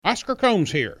Oscar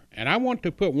Combs here, and I want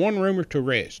to put one rumor to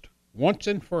rest, once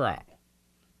and for all.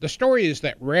 The story is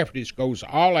that Rafferty's goes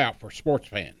all out for sports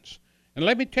fans. And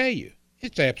let me tell you,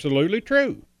 it's absolutely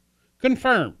true.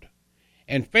 Confirmed.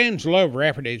 And fans love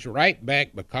Rafferty's right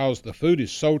back because the food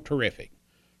is so terrific.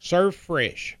 Serve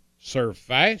fresh, serve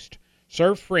fast,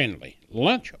 serve friendly,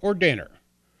 lunch or dinner.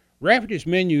 Rafferty's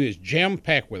menu is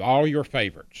jam-packed with all your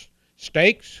favorites.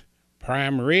 Steaks,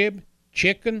 prime rib,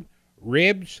 chicken,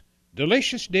 ribs,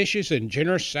 delicious dishes in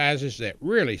generous sizes that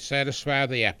really satisfy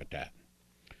the appetite.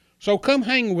 So come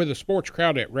hang with the sports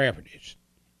crowd at Rafferty's.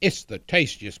 It's the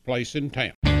tastiest place in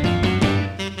town.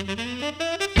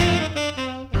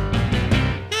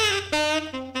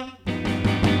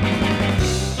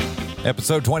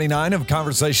 Episode 29 of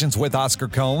Conversations with Oscar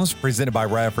Combs, presented by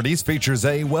Rafferty's, features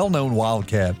a well-known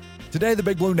Wildcat. Today, the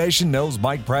Big Blue Nation knows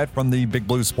Mike Pratt from the Big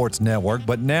Blue Sports Network,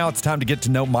 but now it's time to get to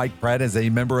know Mike Pratt as a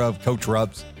member of Coach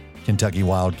Rupp's Kentucky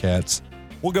Wildcats.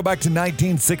 We'll go back to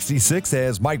 1966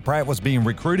 as Mike Pratt was being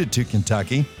recruited to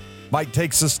Kentucky. Mike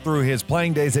takes us through his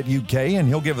playing days at UK, and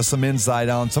he'll give us some insight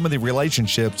on some of the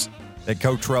relationships that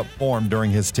Coach Rupp formed during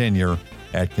his tenure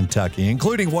at Kentucky,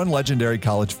 including one legendary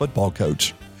college football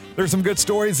coach. There's some good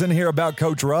stories in here about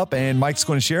Coach Rupp, and Mike's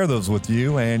going to share those with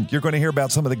you, and you're going to hear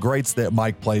about some of the greats that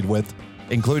Mike played with,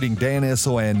 including Dan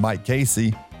Issel and Mike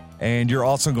Casey, and you're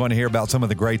also going to hear about some of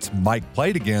the greats Mike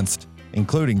played against,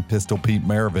 including Pistol Pete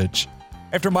Maravich.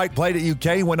 After Mike played at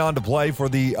UK, he went on to play for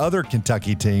the other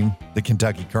Kentucky team, the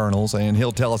Kentucky Colonels, and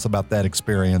he'll tell us about that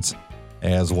experience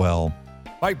as well.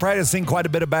 Mike Pratt has seen quite a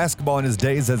bit of basketball in his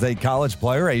days as a college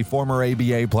player, a former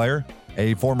ABA player,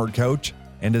 a former coach,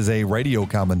 and as a radio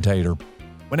commentator.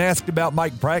 When asked about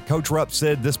Mike Pratt, Coach Rupp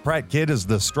said, "This Pratt kid is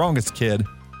the strongest kid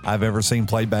I've ever seen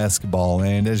play basketball."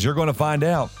 And as you're going to find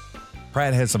out,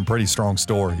 Pratt has some pretty strong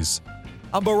stories.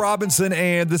 I'm Bo Robinson,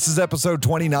 and this is episode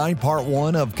 29, part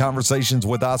 1 of Conversations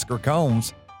with Oscar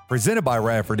Combs, presented by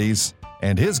Rafferty's,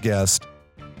 and his guest,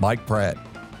 Mike Pratt.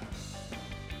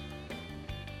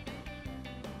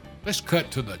 Let's cut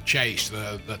to the chase,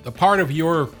 the part of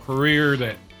your career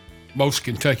that most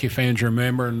Kentucky fans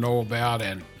remember and know about,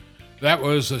 and that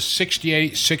was the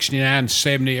 68, 69,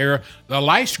 70 era, the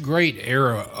last great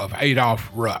era of Adolph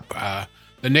Rupp.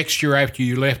 The next year after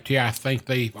you left here, I think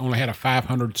they only had a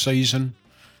 500 season,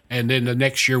 and then the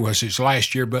next year was his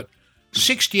last year. But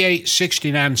 68,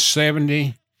 69,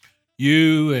 70,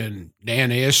 you and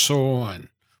Dan Issel and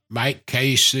Mike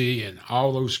Casey and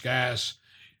all those guys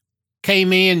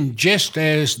came in just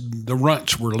as the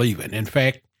Runts were leaving. In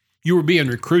fact, you were being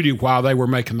recruited while they were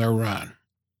making their run.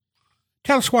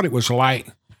 Tell us what it was like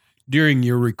during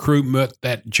your recruitment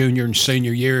that junior and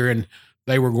senior year, and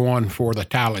they were going for the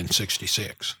title in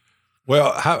 66.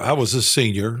 Well, I was a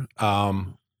senior,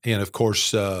 and of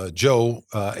course, Joe,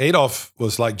 Adolph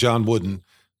was like John Wooden.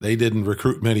 They didn't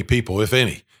recruit many people, if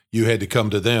any. You had to come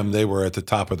to them. They were at the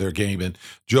top of their game, and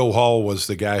Joe Hall was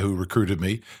the guy who recruited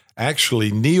me.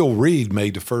 Actually, Neil Reed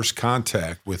made the first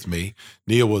contact with me.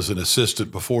 Neil was an assistant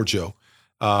before Joe.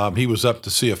 He was up to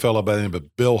see a fellow by the name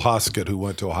of Bill Hoskett, who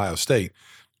went to Ohio State.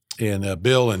 And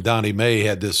Bill and Donnie May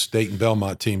had this Dayton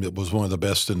Belmont team that was one of the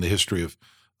best in the history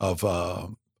of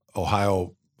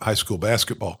Ohio high school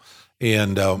basketball.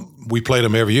 And we played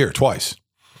them every year, twice,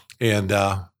 and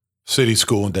city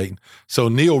school in Dayton. So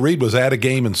Neil Reed was at a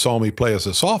game and saw me play as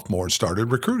a sophomore and started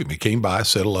recruiting me. Came by,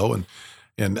 said hello, and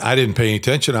I didn't pay any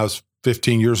attention. I was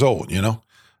 15 years old, you know.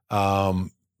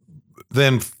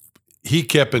 Then he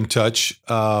kept in touch.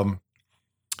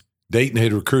 Dayton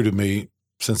had recruited me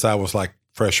since I was like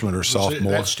freshman or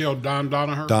sophomore. That's still Don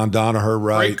Donaher? Don Donaher,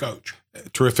 right. Great coach.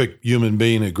 Terrific human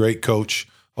being, a great coach.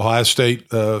 Ohio State,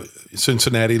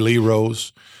 Cincinnati, Lee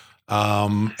Rose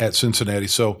at Cincinnati.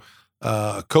 So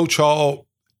Coach Hall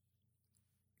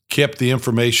kept the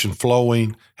information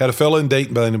flowing. Had a fellow in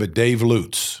Dayton by the name of Dave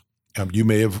Lutz. You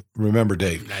may have remember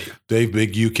Dave. Dave,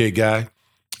 big UK guy,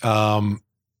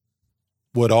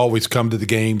 would always come to the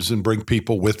games and bring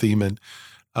people with him. And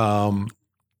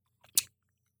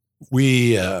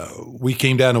we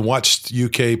came down and watched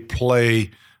UK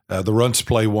play, the Runts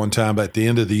play one time at the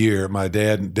end of the year. My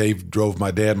dad and Dave drove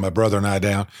my dad and my brother and I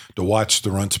down to watch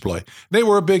the Runts play. They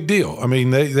were a big deal. I mean,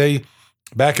 they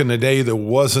back in the day, there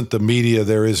wasn't the media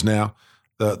there is now.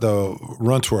 The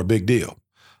Runts were a big deal.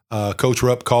 Coach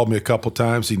Rupp called me a couple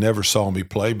times. He never saw me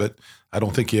play, but I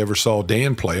don't think he ever saw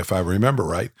Dan play, if I remember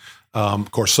right. Of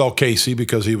course, saw Casey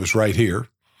because he was right here.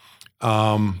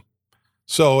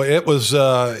 So it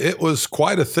was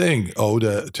quite a thing,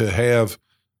 to have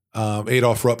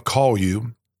Adolph Rupp call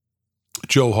you,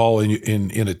 Joe Hall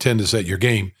in attendance at your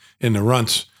game, in the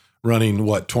Runts running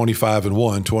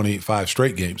 25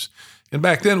 straight games, And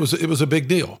back then it was a big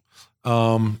deal.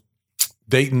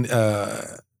 Dayton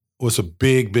was a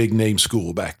big name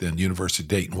school back then. University of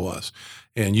Dayton was.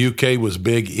 And UK was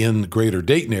big in the greater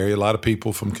Dayton area. A lot of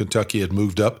people from Kentucky had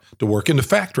moved up to work in the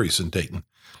factories in Dayton.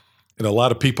 And a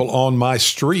lot of people on my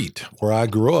street where I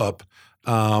grew up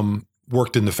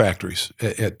worked in the factories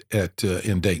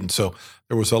in Dayton. So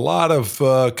there was a lot of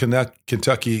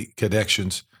Kentucky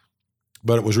connections,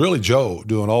 but it was really Joe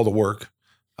doing all the work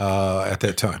at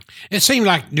that time. It seemed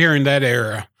like during that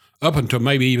era, up until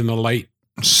maybe even the late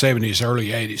 70s, early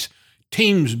 80s,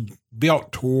 teams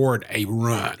built toward a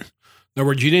run. In other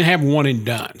words, you didn't have one and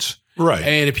dones. Right.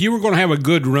 And if you were going to have a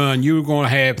good run, you were going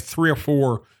to have 3 or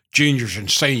 4 juniors and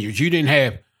seniors. You didn't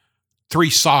have 3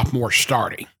 sophomores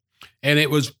starting. And it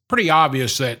was pretty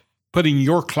obvious that putting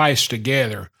your class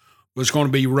together was going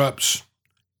to be Rupp's,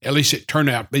 at least it turned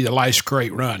out to be the last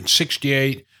great run,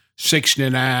 68,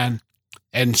 69,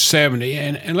 and 70.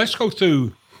 And let's go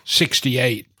through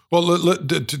 68. Well,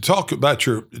 to talk about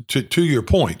to your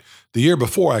point, the year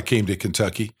before I came to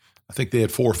Kentucky, I think they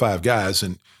had 4 or 5 guys,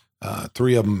 and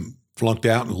 3 of them flunked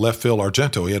out, and left Phil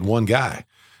Argento. He had 1 guy.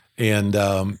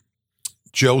 And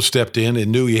Joe stepped in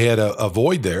and knew he had a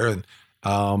void there, and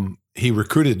he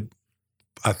recruited,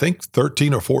 I think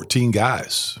 13 or 14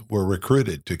 guys were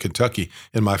recruited to Kentucky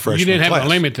in my freshman class. You didn't have the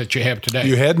limit that you have today.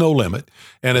 You had no limit.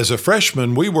 And as a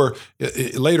freshman, we were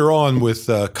later on with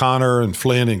Connor and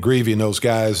Flynn and Greavy and those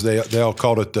guys, they all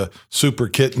called it the Super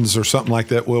Kittens or something like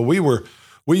that. Well,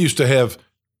 we used to have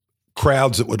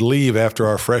crowds that would leave after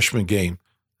our freshman game,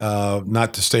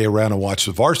 not to stay around and watch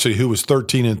the varsity, who was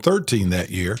 13-13 that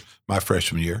year, my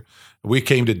freshman year. We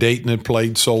came to Dayton and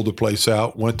played, sold the place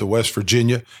out, went to West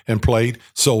Virginia and played,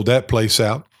 sold that place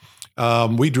out.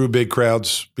 We drew big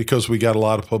crowds because we got a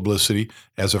lot of publicity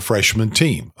as a freshman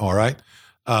team, all right?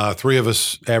 3 of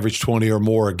us averaged 20 or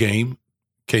more a game,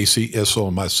 Casey, Issel,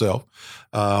 and myself.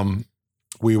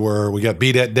 We got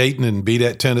beat at Dayton and beat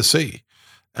at Tennessee.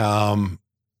 The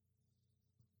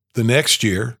next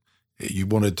year, you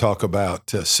want to talk about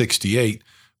 68,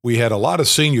 we had a lot of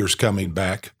seniors coming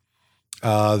back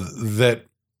that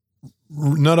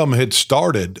none of them had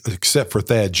started except for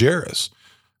Thad Jarris.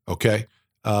 Okay.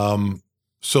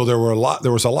 So there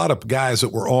was a lot of guys that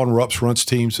were on Rupp's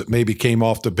teams that maybe came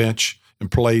off the bench and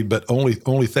played, but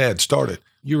only Thad started.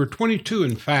 You were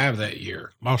 22-5 that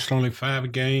year, lost only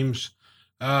 5 games.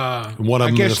 One of them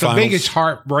I guess in the the finals. biggest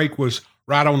heartbreak was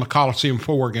right on the Coliseum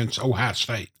floor against Ohio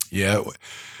State. Yeah,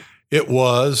 it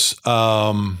was.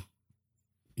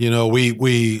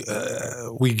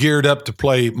 We geared up to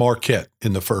play Marquette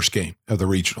in the first game of the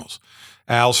regionals.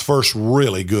 Al's first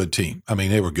really good team. I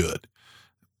mean, they were good.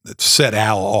 It set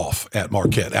Al off at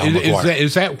Marquette. Al McGuire.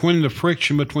 Is that when the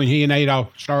friction between he and Adolph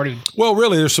started? Well,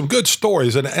 really, there's some good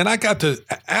stories, and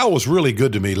Al was really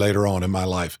good to me later on in my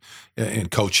life in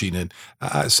coaching, and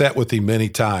I sat with him many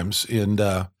times, and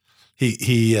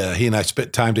he and I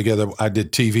spent time together. I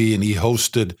did TV, and he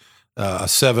hosted a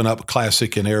 7-Up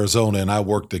Classic in Arizona, and I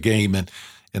worked the game, and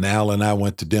Al and I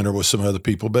went to dinner with some other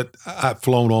people. But I've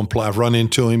flown on, I've run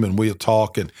into him, and we'll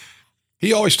talk. And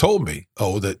he always told me,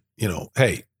 that,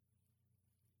 hey,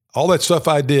 all that stuff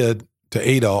I did to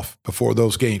Adolph before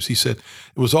those games, he said,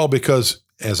 it was all because,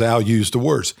 as Al used the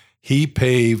words, he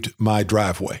paved my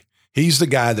driveway. He's the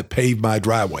guy that paved my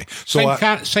driveway. So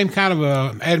same kind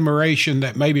of admiration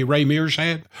that maybe Ray Mears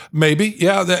had? Maybe,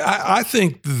 yeah. I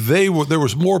think there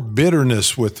was more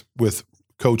bitterness with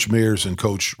Coach Mears and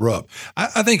Coach Rupp.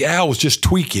 I think Al was just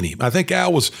tweaking him. I think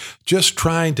Al was just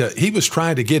trying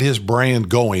to get his brand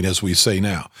going, as we say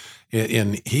now.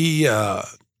 And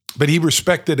but he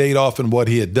respected Adolph and what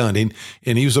he had done. And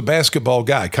he was a basketball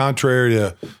guy, contrary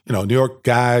to, New York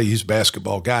guy, he's a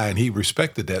basketball guy, and he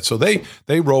respected that. So they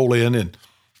roll in, and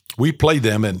we played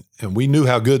them, and we knew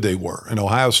how good they were. And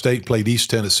Ohio State played East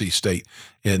Tennessee State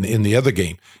in the other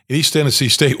game. East Tennessee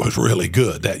State was really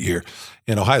good that year.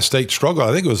 And Ohio State struggled,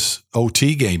 I think it was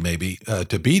OT game maybe,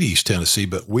 to beat East Tennessee.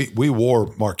 But we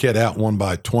wore Marquette out, won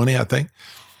by 20, I think,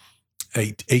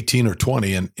 18 or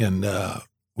 20. And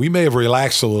we may have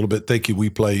relaxed a little bit thinking we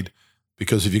played,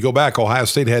 because if you go back, Ohio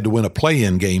State had to win a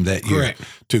play-in game that year. Correct.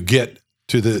 To get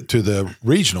to the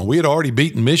regional. We had already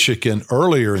beaten Michigan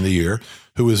earlier in the year,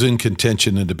 who was in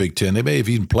contention in the Big Ten. They may have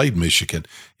even played Michigan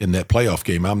in that playoff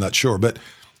game. I'm not sure. But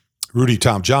Rudy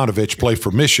Tomjanovich played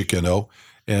for Michigan,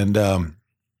 and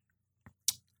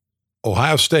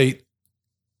Ohio State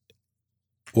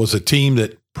was a team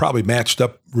that probably matched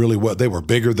up really well. They were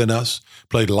bigger than us,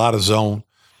 played a lot of zone.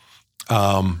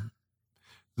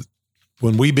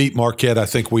 When we beat Marquette, I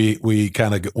think we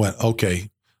kind of went, okay,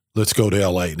 let's go to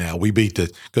L.A. now. We beat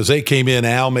because they came in.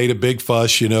 Al made a big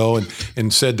fuss,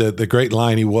 and said that the great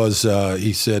line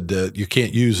he said, you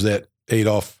can't use that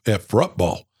Adolph F. Rupp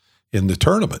ball in the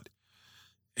tournament.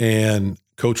 And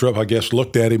Coach Rupp, I guess,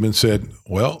 looked at him and said,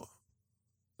 well,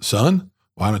 son,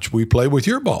 why don't we play with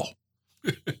your ball?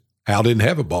 Al didn't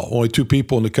have a ball. Only 2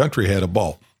 people in the country had a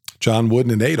ball, John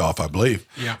Wooden and Adolph, I believe.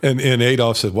 Yeah. And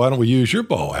Adolph said, why don't we use your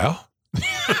ball, Al?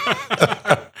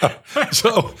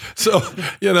 So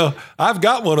I've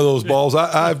got one of those balls.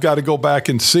 I've got to go back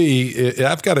and see.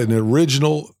 I've got an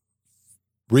original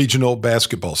regional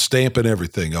basketball stamp and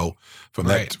everything. From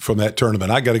that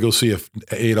tournament, I got to go see if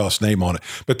Adolph's name on it.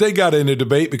 But they got in a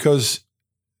debate because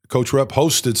Coach Rupp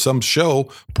hosted some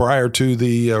show prior to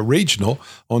the regional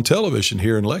on television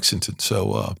here in Lexington.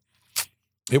 So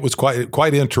it was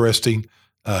quite interesting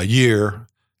year.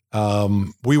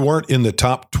 We weren't in the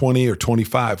top 20 or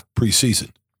 25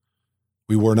 preseason.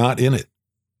 We were not in it.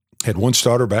 Had one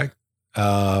starter back,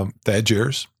 Thad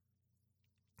Jarris,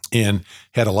 and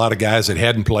had a lot of guys that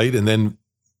hadn't played, and then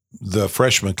the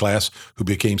freshman class who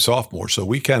became sophomores. So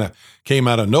we kind of came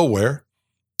out of nowhere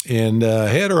and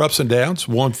had our ups and downs.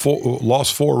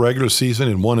 Lost 4 regular season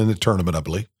and 1 in the tournament, I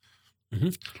believe. Mm-hmm.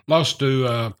 Lost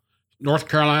to North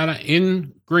Carolina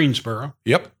in Greensboro.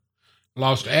 Yep.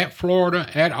 Lost at Florida,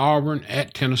 at Auburn,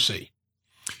 at Tennessee.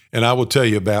 And I will tell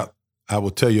you about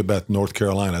North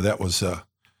Carolina. That was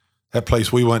that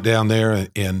place. We went down there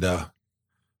and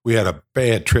we had a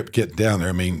bad trip getting down there.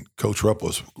 I mean, Coach Rupp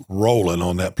was rolling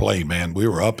on that plane, man. We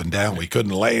were up and down. We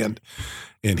couldn't land.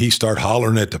 And he started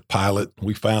hollering at the pilot.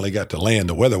 We finally got to land.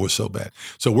 The weather was so bad.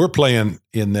 So we're playing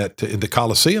in the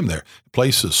Coliseum there. The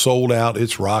place is sold out.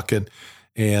 It's rocking.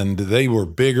 And they were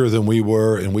bigger than we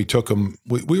were, and we took them.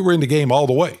 We were in the game all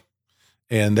the way,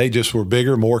 and they just were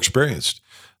bigger, more experienced.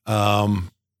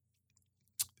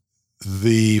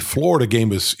 The Florida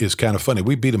game is kind of funny.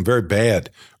 We beat them very bad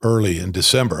early in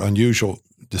December, unusual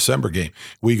December game.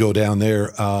 We go down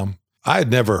there.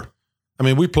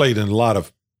 We played in a lot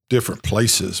of different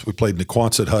places. We played in the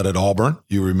Quonset Hut at Auburn.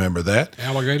 You remember that?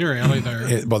 Alligator Alley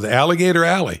there. Well, the Alligator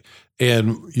Alley.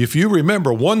 And if you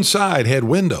remember, one side had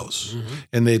windows,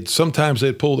 and sometimes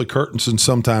they'd pull the curtains and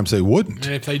sometimes they wouldn't.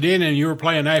 And if they did and you were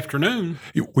playing afternoon.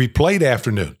 We played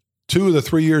afternoon. 2 of the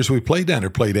 3 years we played down there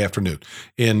played afternoon.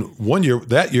 And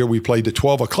that year we played the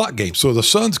 12 o'clock game. So the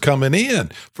sun's coming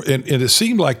in, and it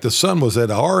seemed like the sun was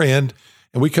at our end,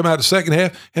 and we come out the second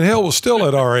half, and hell was still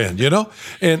at our end,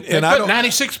 And they put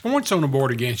 96 points on the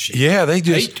board against you. Yeah, they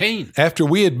just 18 after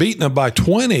we had beaten them by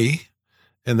 20.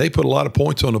 And they put a lot of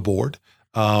points on the board.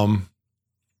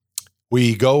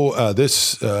 We go.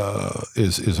 This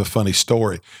is a funny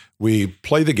story. We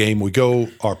play the game. We go.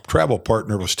 Our travel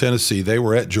partner was Tennessee. They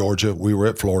were at Georgia. We were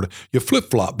at Florida. You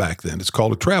flip-flop back then. It's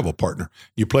called a travel partner.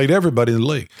 You played everybody in the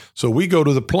league. So we go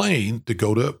to the plane to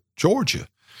go to Georgia,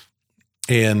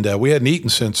 and we hadn't eaten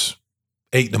since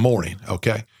 8 in the morning.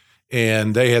 Okay,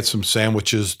 and they had some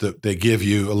sandwiches that they give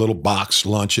you, a little box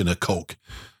lunch and a Coke.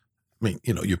 I mean,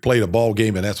 you played a ball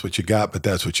game and that's what you got, but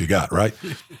that's what you got, right?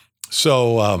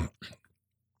 So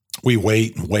we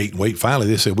wait. Finally,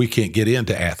 they said, we can't get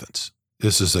into Athens.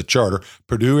 This is a charter,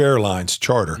 Purdue Airlines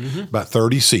charter, about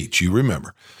 30 seats, you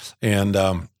remember. And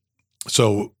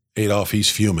so Adolph,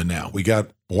 he's fuming now. We got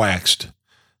waxed,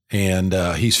 and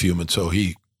he's fuming. So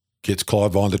he gets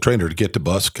Claude Vaughn, the trainer, to get the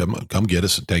bus, come get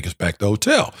us and take us back to the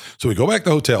hotel. So we go back to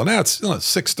the hotel. Now it's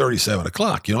 6:30, 7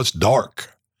 o'clock. It's dark.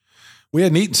 We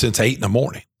hadn't eaten since 8 in the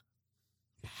morning.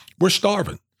 We're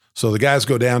starving. So the guys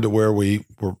go down to where we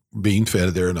were being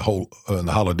fed there in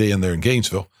the Holiday Inn there in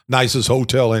Gainesville. Nicest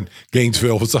hotel in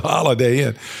Gainesville was the Holiday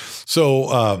Inn.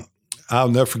 So I'll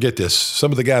never forget this.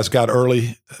 Some of the guys got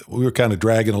early. We were kind of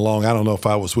dragging along. I don't know if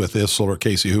I was with Issel or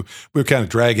Casey who. We were kind of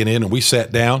dragging in, and we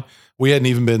sat down. We hadn't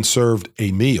even been served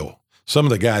a meal. Some of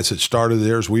the guys had started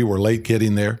theirs. We were late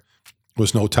getting there. There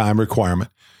was no time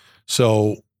requirement.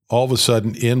 So all of a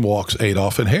sudden, in walks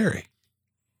Adolph and Harry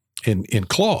and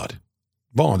Claude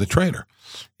Vaughn, the trainer.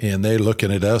 And they're looking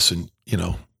at us, and,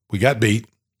 we got beat,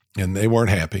 and they weren't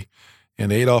happy.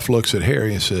 And Adolph looks at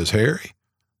Harry and says, Harry,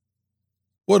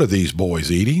 what are these boys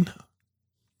eating?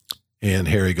 And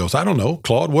Harry goes, I don't know.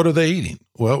 Claude, what are they eating?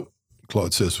 Well,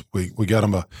 Claude says, we got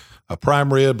them a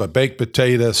prime rib, a baked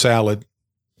potato, salad.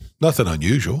 Nothing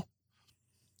unusual.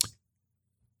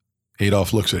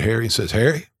 Adolph looks at Harry and says,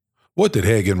 Harry, what did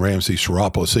Hagen Ramsey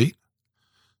Siropoulos eat?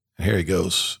 And Harry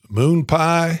goes, moon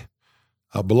pie,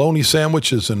 a bologna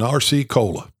sandwiches, and RC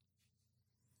Cola.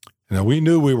 Now, we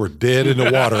knew we were dead in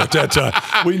the water at that time.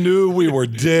 We knew we were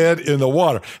dead in the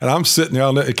water. And I'm sitting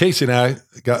there, Casey and I,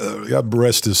 God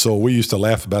rest his soul, we used to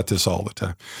laugh about this all the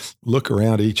time. Look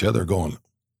around at each other going,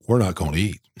 we're not going to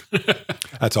eat.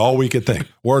 That's all we could think.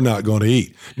 We're not going to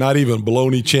eat. Not even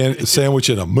bologna sandwich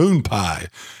and a moon pie.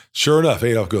 Sure enough,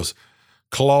 Adolph goes,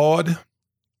 Claude,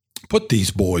 put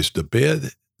these boys to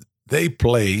bed. They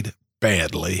played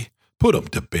badly. Put them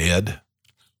to bed.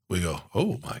 We go,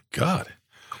 oh, my God.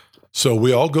 So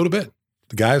we all go to bed.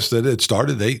 The guys that had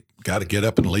started, they got to get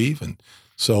up and leave. And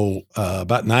so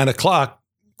about 9 o'clock,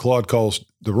 Claude calls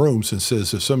the rooms and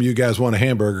says, if some of you guys want a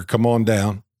hamburger, come on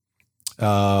down.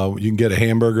 You can get a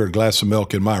hamburger, a glass of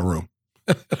milk in my room.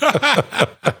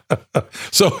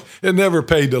 So it never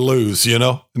paid to lose,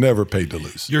 never paid to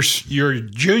lose. Your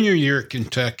junior year at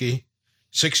Kentucky,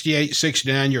 68,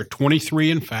 69, you're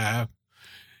 23-5.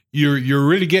 You're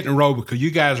really getting a roll because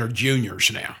you guys are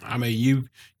juniors now. I mean,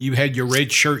 you had your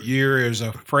red shirt year as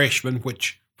a freshman,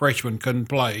 which freshmen couldn't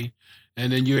play,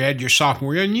 and then you had your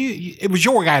sophomore year, and it was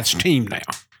your guys' team now.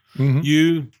 Mm-hmm.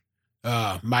 You,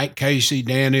 Mike Casey,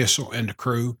 Dan Issel, and the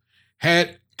crew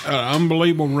had an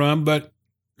unbelievable run, but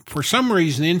for some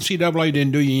reason, the NCAA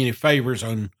didn't do you any favors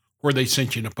on where they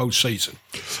sent you in the postseason.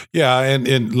 Yeah,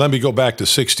 and let me go back to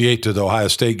 68 to the Ohio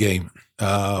State game.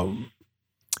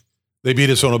 They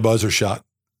beat us on a buzzer shot.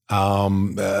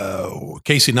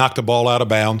 Casey knocked the ball out of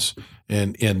bounds,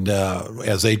 and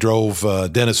as they drove,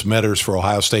 Dennis Metters for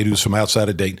Ohio State, who's from outside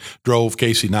of Dayton, drove.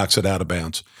 Casey knocks it out of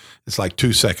bounds. It's like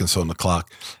 2 seconds on the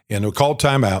clock. And we called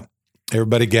timeout.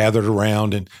 Everybody gathered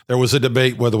around, and there was a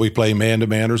debate whether we play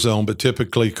man-to-man or zone, but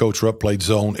typically Coach Rupp played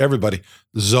zone. Everybody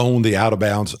zoned the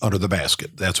out-of-bounds under the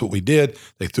basket. That's what we did.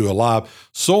 They threw a lob.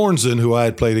 Sorensen, who I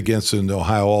had played against in the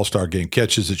Ohio All-Star game,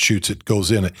 catches it, shoots it,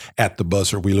 goes in at the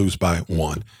buzzer. We lose by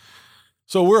 1.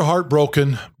 So we're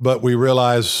heartbroken, but we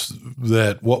realize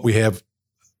that what we have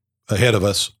ahead of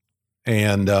us,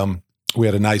 and we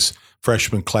had a nice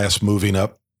freshman class moving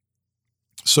up.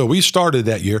 So we started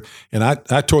that year, and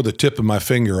I tore the tip of my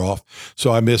finger off,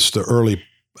 so I missed the early,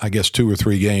 2 or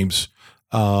 3 games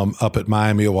up at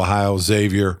Miami, Ohio,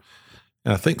 Xavier,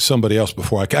 and I think somebody else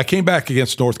before. I came back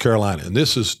against North Carolina, and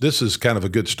this is kind of a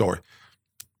good story.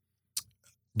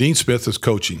 Dean Smith is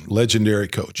coaching, legendary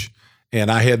coach, and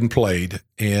I hadn't played,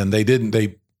 and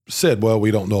they said, well,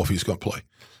 we don't know if he's going to play.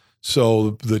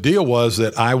 So the deal was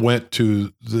that I went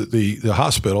to the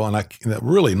hospital, and a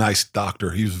really nice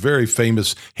doctor, he was a very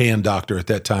famous hand doctor at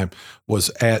that time, was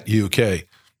at UK.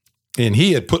 And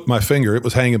he had put my finger, it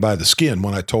was hanging by the skin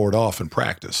when I tore it off in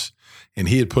practice. And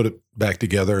he had put it back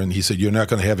together, and he said, you're not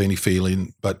going to have any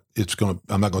feeling, but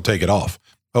I'm not going to take it off.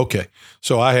 Okay.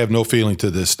 So I have no feeling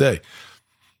to this day.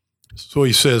 So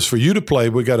he says, for you to play,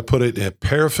 we got to put it in a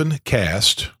paraffin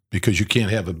cast, because you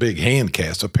can't have a big hand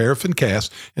cast, a paraffin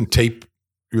cast, and tape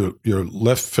your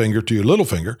left finger to your little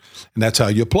finger, and that's how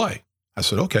you play. I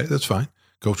said, okay, that's fine.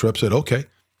 Coach Rupp said, okay.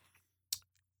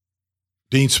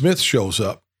 Dean Smith shows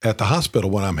up at the hospital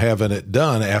when I'm having it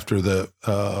done after the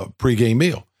pregame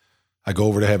meal. I go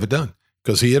over to have it done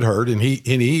because he had heard, and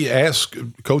he asked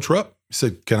Coach Rupp, he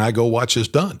said, can I go watch this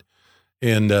done?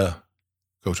 And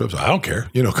Coach Rupp said, I don't care.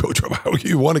 Coach Rupp,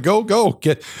 you want to go,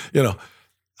 get,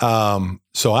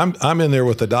 So I'm in there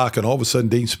with the doc, and all of a sudden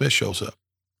Dean Smith shows up,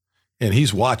 and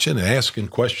he's watching and asking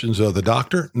questions of the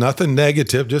doctor. Nothing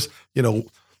negative, just,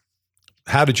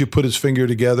 how did you put his finger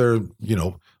together?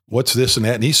 What's this and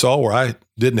that? And he saw where I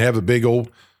didn't have a big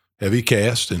old heavy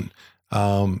cast, and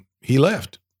he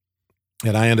left.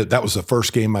 And that was the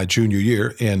first game my junior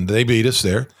year, and they beat us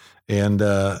there. And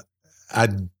I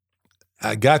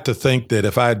got to think that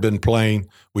if I had been playing,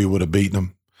 we would have beaten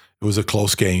them. It was a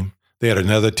close game. They had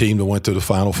another team that went to the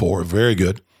Final Four, very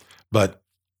good. But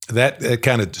that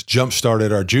kind of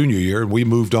jump-started our junior year, and we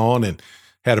moved on and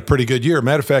had a pretty good year.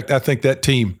 Matter of fact, I think that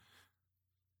team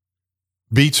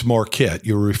beats Marquette.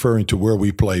 You're referring to where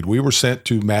we played. We were sent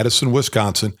to Madison,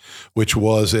 Wisconsin, which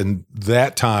was, in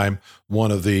that time,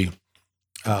 one of the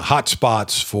hot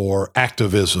spots for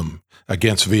activism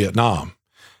against Vietnam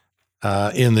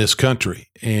in this country.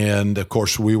 And, of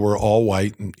course, we were all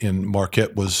white, and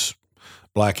Marquette was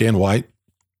black and white.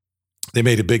 They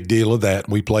made a big deal of that.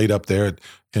 We played up there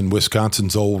in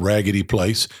Wisconsin's old raggedy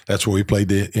place. That's where we played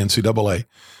the NCAA.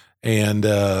 And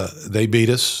they beat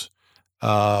us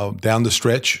down the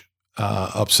stretch,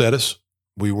 upset us.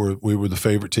 We were the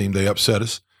favorite team. They upset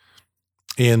us.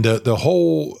 And the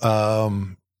whole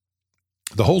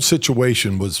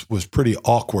situation was pretty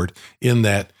awkward in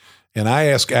that. And I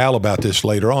asked Al about this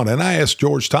later on, and I asked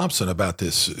George Thompson about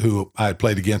this, who I had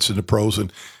played against in the pros,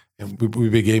 and we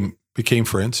became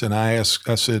friends. And I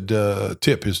said,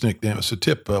 Tip, his nickname. I said,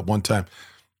 Tip, one time,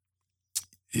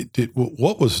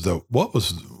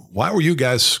 why were you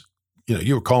guys,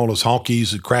 you were calling us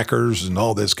honkies and crackers and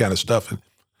all this kind of stuff? And,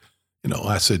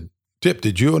 I said, Tip,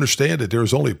 did you understand that there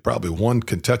was only probably one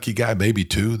Kentucky guy, maybe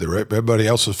two? Everybody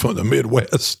else was from the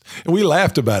Midwest. And we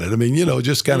laughed about it. I mean,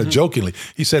 just kind of jokingly.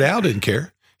 He said Al didn't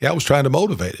care. Al was trying to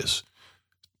motivate us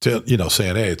to,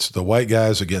 saying, hey, it's the white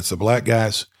guys against the black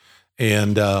guys.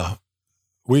 And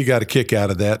we got a kick out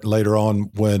of that later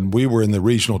on when we were in the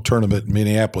regional tournament in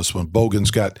Minneapolis when Bogans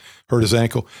got hurt his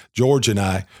ankle. George and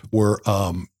I were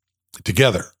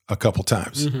together a couple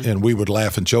times, and we would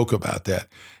laugh and joke about that.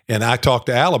 And I talked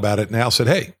to Al about it, and Al said,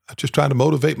 hey, I'm just trying to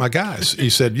motivate my guys. He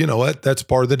said, you know what, that's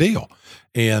part of the deal.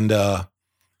 And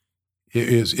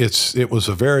it was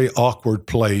a very awkward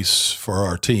place for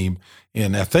our team.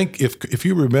 And I think if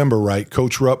you remember right,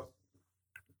 Coach Rupp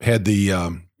had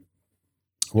the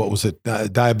what was it,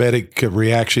 diabetic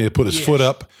reaction. He put his foot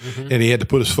up, and he had to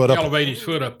put his foot up. Elevate his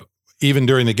foot up. Even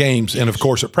during the games, and, of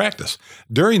course, at practice.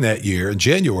 During that year, in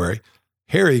January,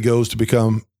 Harry goes to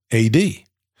become AD.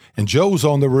 And Joe's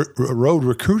on the road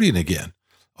recruiting again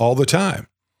all the time.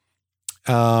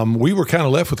 We were kind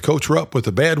of left with Coach Rupp with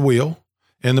the bad wheel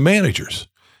and the managers.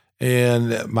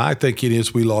 And my thinking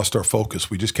is we lost our focus.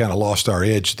 We just kind of lost our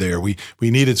edge there. We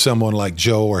needed someone like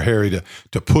Joe or Harry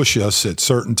to push us at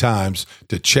certain times,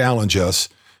 to challenge us,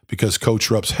 because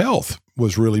Coach Rupp's health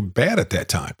was really bad at that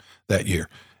time, that year.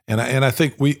 And I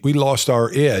think we lost our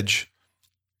edge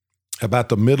about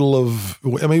the middle of –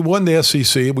 won the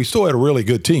SEC. We still had a really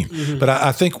good team. But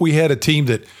I think we had a team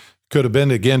that could have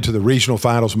been, again, to the regional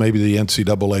finals, maybe the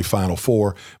NCAA Final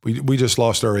Four. We just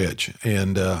lost our edge.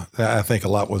 And I think a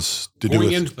lot was to do with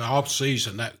 – Going into the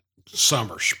offseason that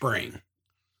summer, spring,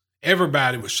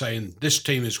 everybody was saying this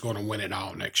team is going to win it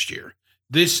all next year.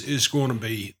 This is going to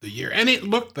be the year. And it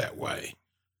looked that way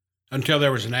until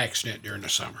there was an accident during the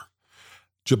summer.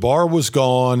 Jabbar was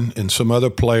gone, and some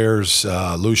other players,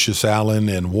 Lucius Allen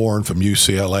and Warren from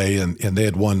UCLA, and they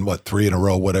had won, 3 in a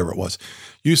row, whatever it was.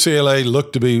 UCLA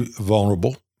looked to be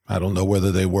vulnerable. I don't know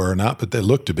whether they were or not, but they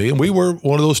looked to be. And we were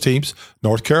one of those teams.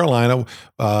 North Carolina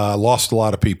lost a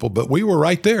lot of people, but we were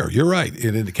right there. You're right.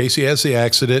 And in case he has the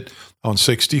accident on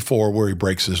 64 where he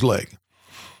breaks his leg.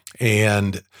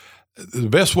 And the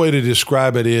best way to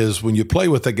describe it is when you play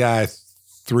with a guy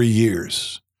 3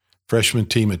 years – freshman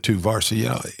team at 2 varsity.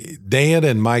 Dan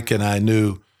and Mike and I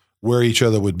knew where each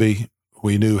other would be.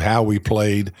 We knew how we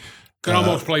played. Could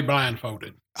almost play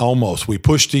blindfolded. Almost. We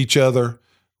pushed each other.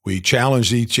 We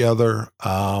challenged each other.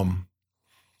 And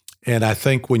I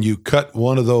think when you cut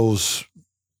one of those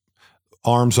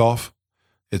arms off,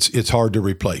 it's hard to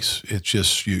replace. It's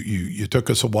just you took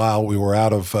us a while. We were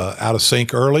out of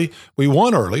sync early. We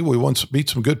won early. We beat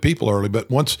some good people early, but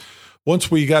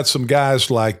once we got some guys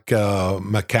like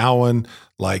McCowan,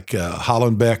 like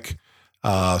Hollenbeck,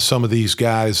 some of these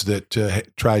guys that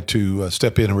tried to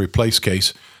step in and replace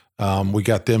Case, we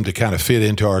got them to kind of fit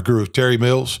into our groove. Terry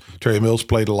Mills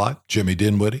played a lot. Jimmy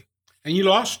Dinwiddie. And you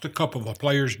lost a couple of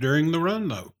players during the run,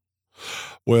 though.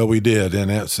 Well, we did, and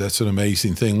that's an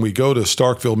amazing thing. We go to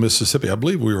Starkville, Mississippi. I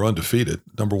believe we were undefeated,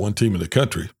 number 1 team in the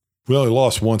country. We only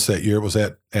lost once that year. It was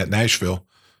at Nashville,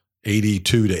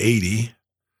 82-80.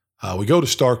 We go to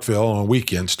Starkville on a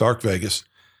weekend, Stark Vegas,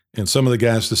 and some of the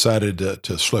guys decided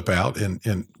to slip out.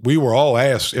 And we were all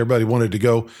asked, everybody wanted to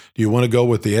go, do you want to go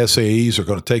with the SAEs? They're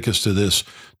going to take us to this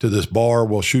bar.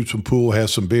 We'll shoot some pool, have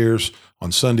some beers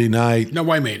on Sunday night. No,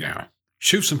 wait a minute now.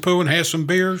 Shoot some pool and have some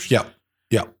beers? Yeah.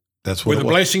 That's what with the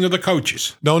blessing of the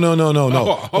coaches. No.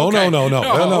 Oh, okay.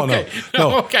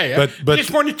 No. Okay. But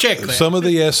just wanted to check that. Some of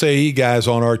the SAE guys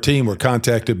on our team were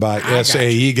contacted by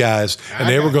SAE guys, and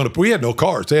they were going to. We had no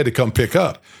cars; they had to come pick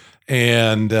up.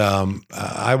 And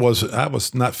I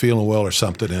was not feeling well or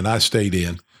something, and I stayed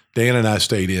in. Dan and I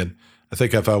stayed in. I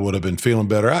think if I would have been feeling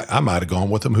better, I might have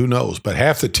gone with them. Who knows? But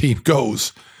half the team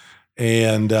goes,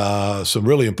 and some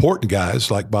really important guys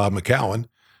like Bob McCowan.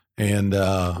 And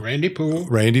Randy Poole.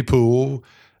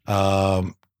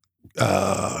 Ken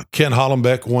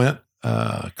Hollenbeck went.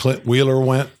 Clint Wheeler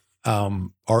went.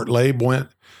 Art Labe went.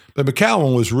 But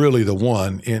McCowan was really the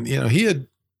one. And, he had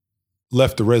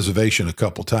left the reservation a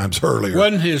couple times earlier.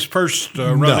 Wasn't his first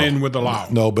run-in with the law.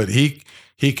 No, but he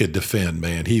could defend,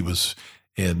 man. He was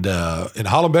 – and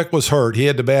Hollenbeck was hurt. He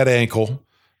had the bad ankle.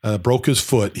 Broke his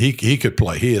foot. He could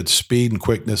play. He had speed and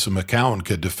quickness, and McCowan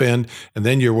could defend. And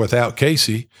then you're without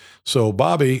Casey. So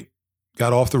Bobby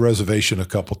got off the reservation a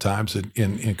couple times,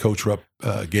 and Coach Rupp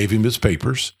gave him his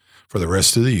papers for the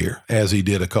rest of the year, as he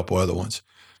did a couple other ones.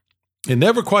 And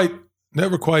never quite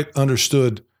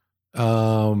understood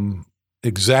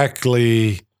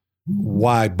exactly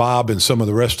why Bob and some of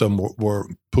the rest of them were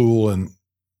Poole and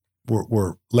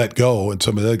were let go, and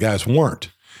some of the other guys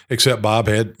weren't. Except Bob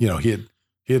had, he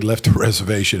had left the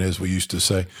reservation, as we used to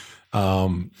say.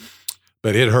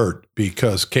 but it hurt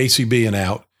because Casey being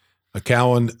out,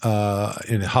 McCowan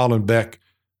and Hollenbeck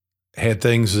had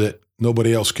things that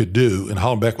nobody else could do, and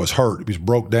Hollenbeck was hurt. He was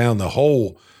broke down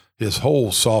his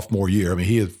whole sophomore year. I mean,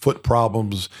 he had foot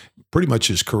problems pretty much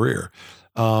his career.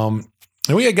 And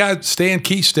we had guys, Stan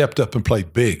Key stepped up and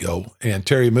played big, and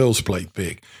Terry Mills played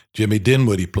big. Jimmy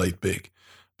Dinwiddie played big.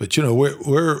 But,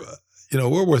 we're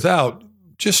without,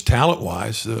 just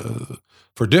talent-wise,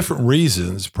 for different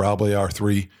reasons, probably our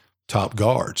three top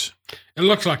guards. It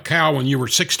looks like, Cal, when you were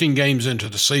 16 games into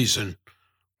the season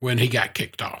when he got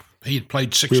kicked off. He had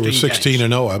played 16 games. We were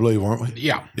 16-0, I believe, weren't we?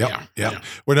 Yeah.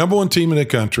 We're number one team in the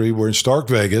country. We're in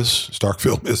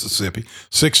Starkville, Mississippi,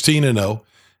 16-0.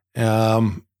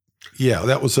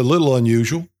 That was a little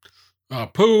unusual.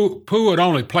 Pooh had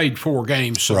only played 4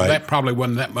 games, so right. That probably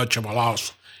wasn't that much of a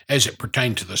loss as it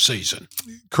pertained to the season.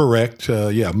 Correct.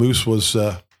 Moose was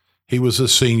he was a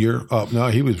senior. No,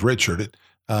 he was redshirted.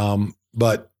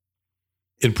 But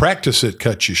in practice, it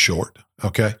cut you short.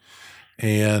 Okay,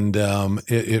 and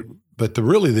but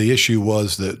the issue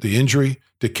was the injury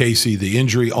to Casey, the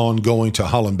injury ongoing to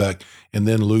Hollenbeck, and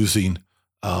then losing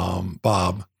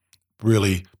Bob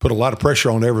really put a lot of pressure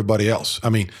on everybody else. I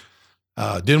mean,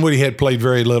 Dinwiddie had played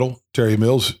very little. Terry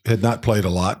Mills had not played a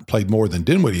lot, played more than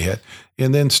Dinwiddie had.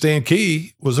 And then Stan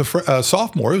Key was a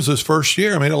sophomore. It was his first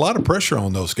year. I mean, a lot of pressure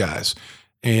on those guys.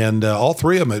 And all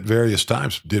three of them at various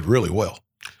times did really well.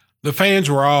 The fans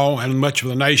were all, and much of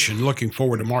the nation, looking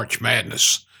forward to March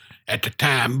Madness at the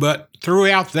time. But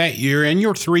throughout that year and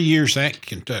your 3 years at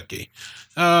Kentucky,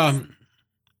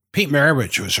 Pete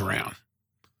Maravich was around.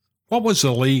 What was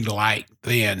the league like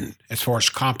then as far as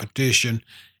competition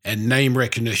and name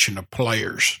recognition of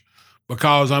players?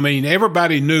 Because, I mean,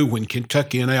 everybody knew when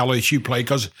Kentucky and LSU played,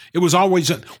 because it was always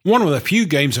one of the few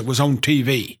games that was on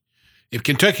TV. If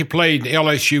Kentucky played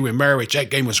LSU and Maravich, that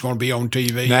game was going to be on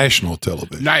TV. National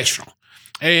television. National.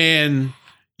 And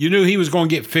you knew he was going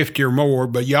to get 50 or more,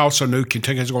 but you also knew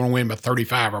Kentucky was going to win by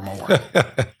 35 or more.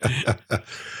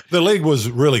 The league was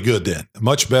really good then,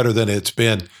 much better than it's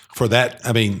been for that.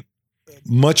 I mean,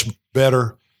 much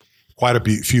better. Quite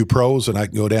a few pros, and I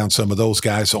can go down some of those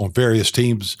guys on various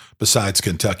teams besides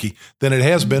Kentucky, than it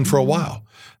has been for a while.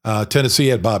 Tennessee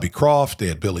had Bobby Croft. They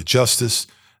had Billy Justice,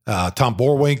 Tom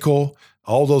Borwinkle.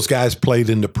 All those guys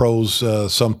played in the pros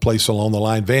someplace along the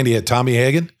line. Vandy had Tommy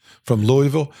Hagan from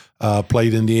Louisville,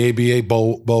 played in the ABA.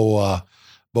 Bo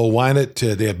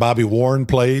Wynett. They had Bobby Warren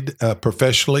played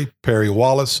professionally. Perry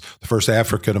Wallace, the first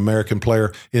African-American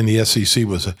player in the SEC,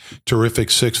 was a terrific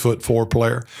 6'4"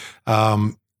 player.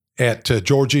 At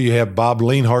Georgia, you have Bob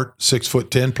Leanhart,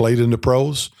 6'10", played in the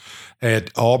pros. At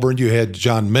Auburn, you had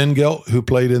John Mengelt, who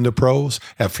played in the pros.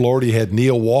 At Florida, you had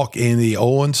Neil Walk and Andy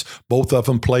Owens. Both of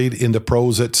them played in the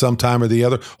pros at some time or the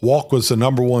other. Walk was the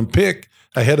number one pick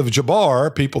ahead of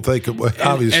Jabbar. People think,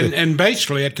 obviously. And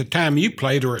basically, at the time you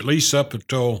played, or at least up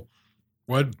until,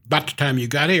 about the time you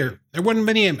got here, there wasn't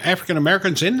many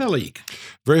African-Americans in the league.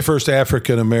 Very first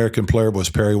African-American player was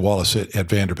Perry Wallace at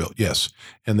Vanderbilt, yes.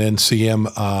 And then CM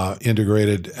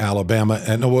integrated Alabama.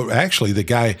 And actually, the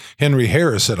guy, Henry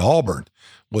Harris at Auburn,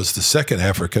 was the second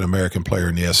African-American player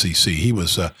in the SEC. He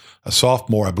was a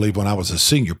sophomore, I believe, when I was a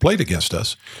senior, played against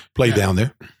us, played down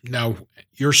there. Now,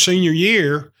 your senior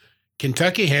year,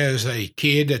 Kentucky has a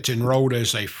kid that's enrolled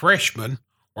as a freshman,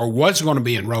 or was going to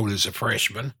be enrolled as a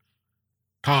freshman,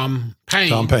 Tom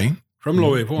Payne from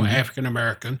Louisville,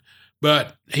 African-American,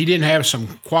 but he didn't have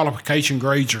some qualification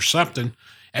grades or something,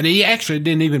 and he actually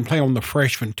didn't even play on the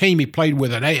freshman team. He played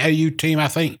with an AAU team, I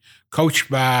think,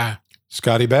 coached by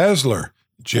Scotty Basler,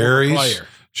 Jerry's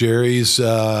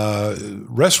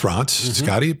Restaurants.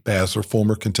 Scotty Basler,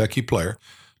 former Kentucky player,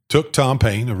 took Tom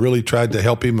Payne and really tried to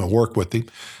help him and work with him.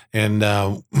 And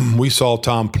we saw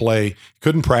Tom play,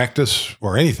 couldn't practice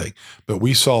or anything, but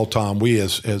we saw Tom,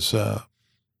 as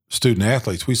student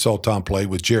athletes, we saw Tom play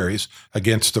with Jerry's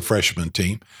against the freshman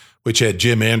team, which had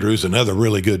Jim Andrews, another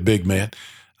really good big man.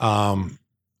 Tom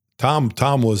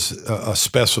was a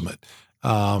specimen.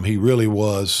 He really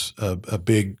was a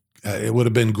big. It would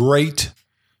have been great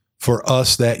for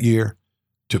us that year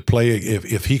to play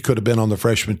if he could have been on the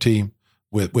freshman team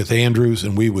with Andrews,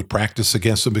 and we would practice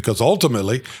against him, because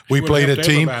ultimately we played a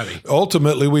team.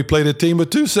 Ultimately, we played a team with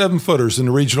 2 7-footers in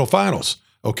the regional finals.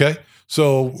 Okay.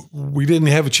 So we didn't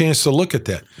have a chance to look at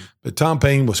that. But Tom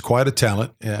Payne was quite a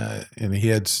talent, and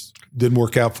he didn't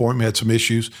work out for him, had some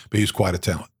issues, but he was quite a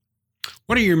talent.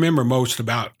 What do you remember most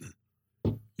about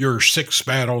your 6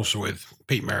 battles with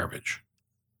Pete Maravich?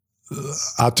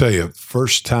 I'll tell you,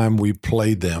 first time we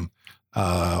played them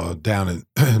down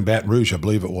in Baton Rouge, I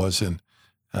believe it was, and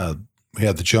We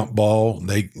had the jump ball.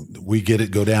 We get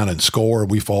it, go down and score.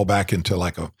 We fall back into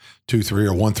like a 2-3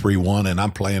 or 1-3-1, and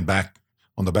I'm playing back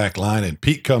on the back line. And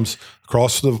Pete comes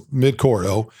across the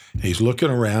midcourt. He's looking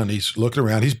around.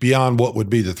 He's beyond what would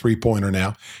be the three-pointer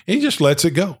now. And he just lets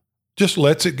it go. He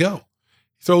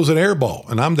throws an air ball,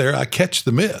 and I'm there. I catch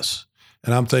the miss,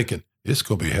 and I'm thinking, it's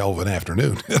going to be a hell of an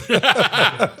afternoon.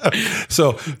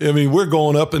 So, I mean, we're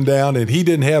going up and down, and he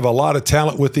didn't have a lot of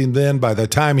talent with him then. By the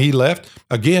time he left,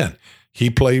 again, he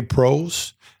played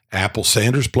pros. Apple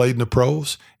Sanders played in the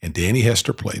pros, and Danny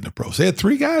Hester played in the pros. They had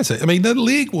three guys. I mean, the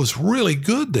league was really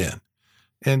good then.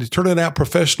 And it turned out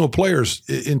professional players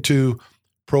into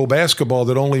pro basketball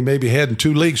that only maybe had in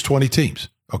two leagues 20 teams,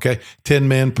 okay? 10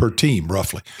 men per team,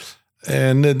 roughly.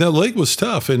 And the league was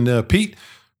tough. And Pete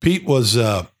was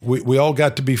we all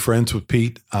got to be friends with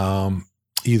Pete,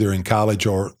 either in college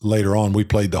or later on. We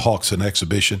played the Hawks in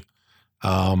exhibition.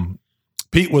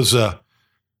 Pete was a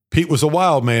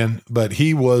wild man, but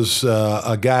he was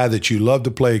a guy that you loved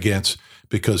to play against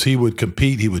because he would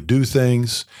compete. He would do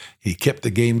things. He kept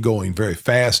the game going very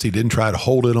fast. He didn't try to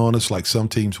hold it on us like some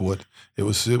teams would. It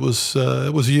was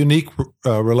a unique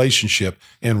relationship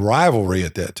and rivalry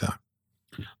at that time.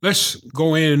 Let's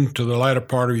go into the latter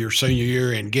part of your senior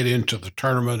year and get into the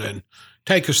tournament and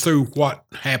take us through what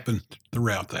happened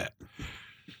throughout that.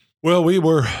 Well, we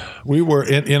were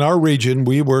in our region.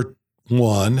 We were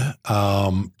 1.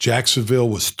 Jacksonville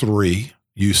was 3.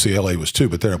 UCLA was 2,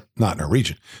 but they're not in our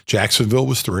region. Jacksonville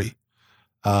was 3.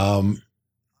 Iowa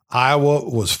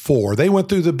was 4. They went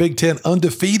through the Big Ten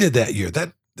undefeated that year.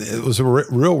 It was a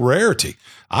real rarity.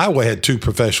 Iowa had 2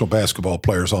 professional basketball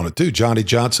players on it too, Johnny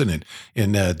Johnson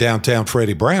and downtown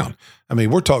Freddie Brown. I mean,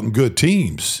 we're talking good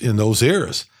teams in those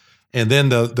eras. And then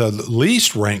the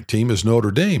least ranked team is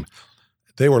Notre Dame.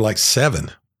 They were like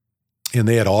 7. And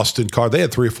they had Austin Carr. They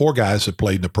had 3 or 4 guys that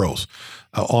played in the pros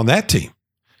on that team.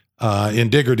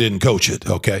 And Digger didn't coach it,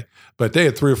 okay? But they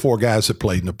had 3 or 4 guys that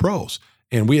played in the pros.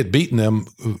 And we had beaten them,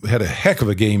 had a heck of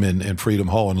a game in Freedom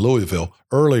Hall in Louisville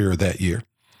earlier that year.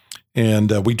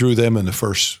 And we drew them in the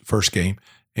first game.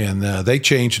 And they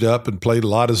changed up and played a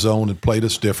lot of zone and played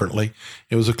us differently.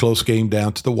 It was a close game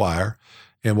down to the wire.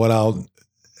 And what I'll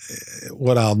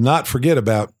not forget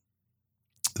about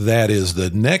that is the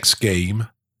next game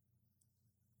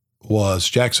was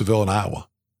Jacksonville and Iowa.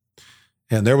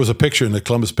 And there was a picture in the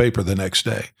Columbus paper the next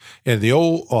day. And the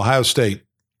old Ohio State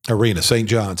Arena, St.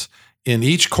 John's, in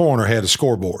each corner had a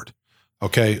scoreboard.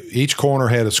 Okay, each corner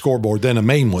had a scoreboard, then a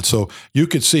main one. So you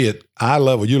could see it eye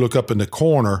level. You look up in the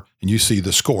corner and you see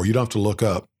the score. You don't have to look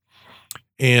up.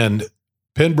 And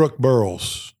Pembroke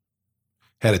Burles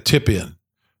had a tip-in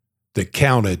that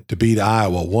counted to beat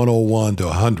Iowa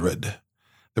 101-100.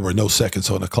 There were no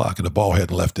seconds on the clock, and the ball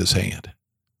hadn't left his hand.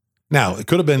 Now, it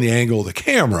could have been the angle of the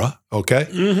camera, okay?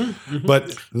 Mm-hmm.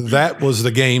 But that was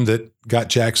the game that got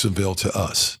Jacksonville to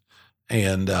us.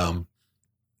 And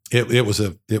it was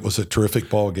a terrific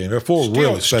ball game. There were 4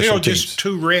 really special teams. Still just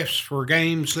 2 refs for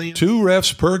games then? 2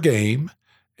 refs per game.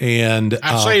 And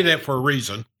I say that for a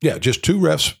reason. Yeah, just 2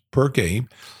 refs per game.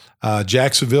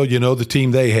 Jacksonville, the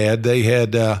team they had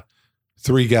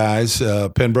 3 guys.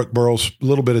 Pembroke Burles, a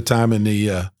little bit of time in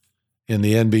the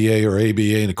NBA or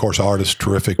ABA, and of course, Artis,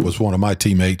 terrific, was one of my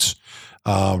teammates.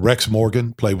 Rex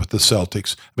Morgan played with the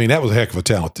Celtics. I mean, that was a heck of a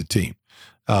talented team.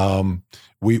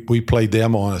 We played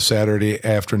them on a Saturday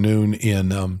afternoon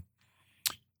in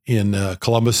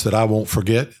Columbus that I won't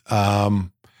forget. Of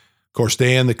course,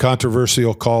 Dan, the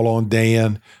controversial call on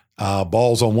Dan.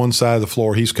 Ball's on one side of the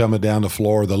floor. He's coming down the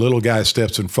floor. The little guy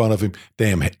steps in front of him.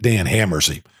 Dan hammers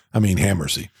him.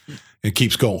 And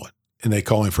keeps going. And they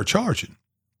call him for charging.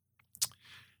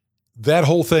 That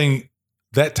whole thing,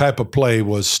 that type of play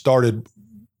was started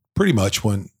pretty much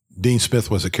when Dean Smith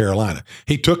was at Carolina.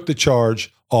 He took the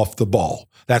charge off the ball.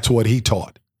 That's what he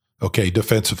taught, okay,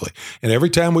 defensively. And every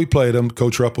time we played him,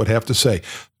 Coach Rupp would have to say,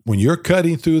 when you're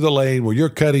cutting through the lane, when you're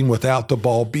cutting without the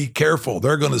ball, be careful.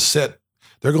 They're going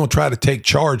to try to take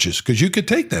charges because you could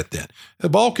take that then. The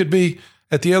ball could be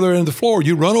at the other end of the floor.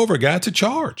 You run over a guy, it's a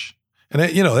charge. And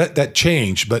that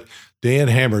changed, but Dan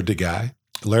hammered the guy.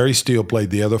 Larry Steele played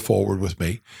the other forward with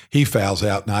me. He fouls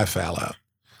out and I foul out.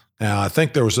 Now, I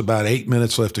think there was about 8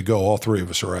 minutes left to go. All 3 of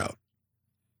us are out.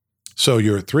 So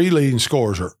your 3 leading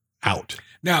scorers are out.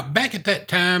 Now, back at that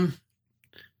time,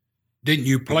 didn't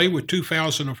you play with 2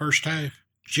 fouls in the first half,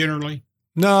 generally?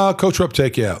 No, Coach Rupp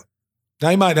take you out. Now,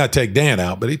 he might not take Dan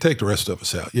out, but he'd take the rest of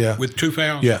us out. Yeah. With 2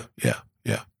 fouls? Yeah.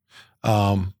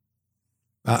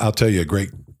 I'll tell you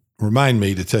remind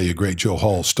me to tell you a great Joe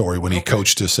Hall story when he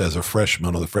coached us as a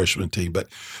freshman on the freshman team. But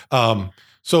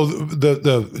so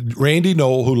the Randy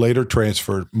Knoll, who later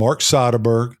transferred, Mark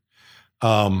Soderberg,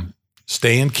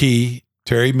 Stan Key,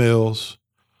 Terry Mills,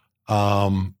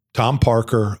 Tom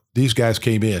Parker, these guys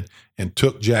came in and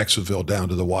took Jacksonville down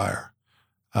to the wire.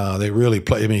 They really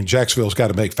play. I mean, Jacksonville's got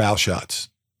to make foul shots,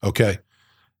 okay?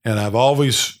 And I've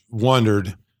always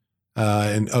wondered,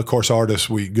 and of course, artists,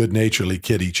 we good-naturedly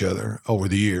kid each other over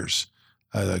the years.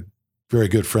 A very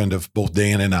good friend of both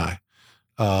Dan and I,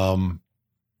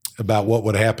 about what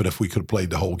would happen if we could have played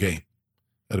the whole game.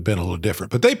 It'd have been a little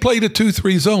different. But they played a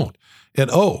 2-3 zone. And,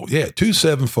 2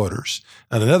 7-footers.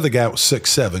 And another guy was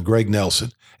 6'7", Greg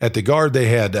Nelson. At the guard, they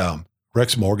had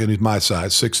Rex Morgan, who's my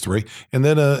size, 6'3", and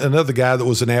then another guy that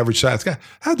was an average size guy.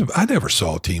 I never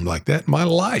saw a team like that in my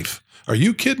life. Are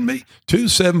you kidding me? 2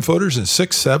 7-footers and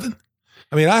 6'7"?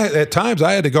 I mean, at times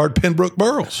I had to guard Pembroke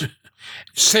Burrows.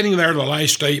 Sitting there the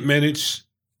last 8 minutes,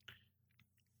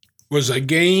 was a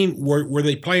game, were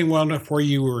they playing well enough where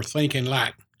you were thinking,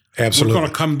 like, Absolutely. we're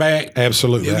going to come back?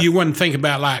 Absolutely. You wouldn't think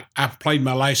about, like, I've played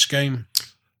my last game?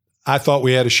 I thought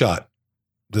we had a shot.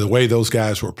 The way those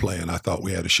guys were playing, I thought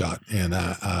we had a shot. And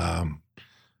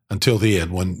until the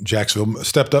end, when Jacksonville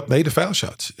stepped up, made the foul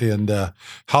shots. And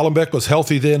Hollenbeck was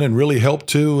healthy then and really helped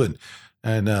too.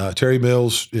 And Terry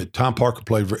Mills, Tom Parker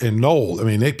played, and Noel, I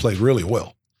mean, they played really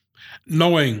well.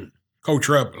 Knowing Coach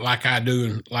Rupp like I do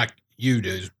and like you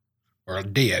do, or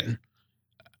did,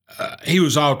 he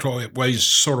was always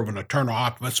sort of an eternal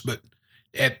optimist, but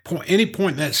at any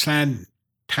point in that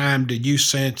time, did you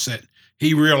sense that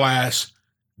he realized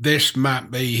this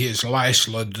might be his last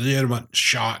legitimate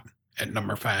shot at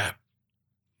number 5?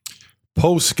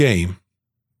 Post game,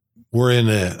 we're in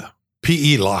the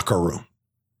PE locker room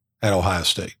at Ohio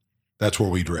State. That's where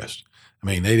we dressed. I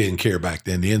mean, they didn't care back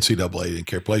then. The NCAA didn't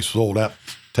care. Place was sold out.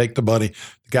 Take the money.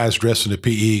 The guys dressed in the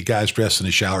PE, guys dressed in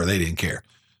the shower. They didn't care.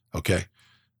 Okay.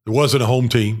 There wasn't a home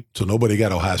team, so nobody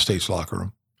got Ohio State's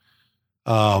locker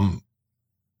room.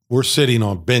 We're sitting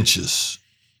on benches,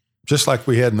 just like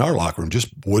we had in our locker room, just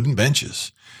wooden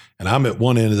benches. And I'm at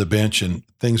one end of the bench, and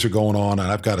things are going on,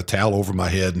 and I've got a towel over my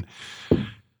head, and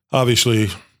obviously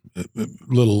a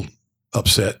little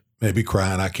upset, maybe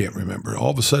crying, I can't remember. All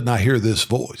of a sudden, I hear this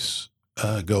voice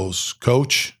goes,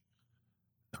 "Coach,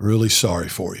 I'm really sorry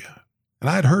for you." And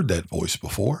I had heard that voice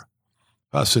before.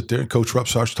 I sit there, and Coach Rupp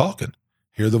starts talking.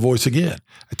 Hear the voice again.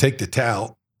 I take the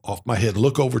towel off my head,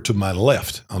 look over to my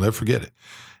left. I'll never forget it.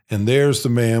 And there's the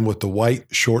man with the white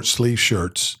short sleeve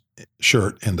shirt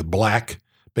and the black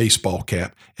baseball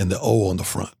cap and the O on the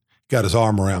front. Got his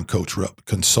arm around Coach Rupp,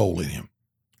 consoling him.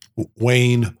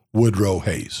 Wayne Woodrow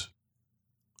Hayes.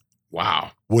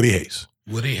 Wow. Woody Hayes.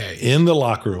 Woody Hayes. In the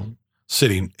locker room,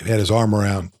 sitting, had his arm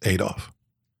around Adolph.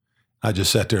 I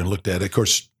just sat there and looked at it. Of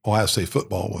course, Ohio State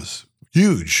football was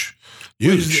huge.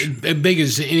 Huge. As big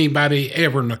as anybody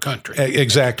ever in the country.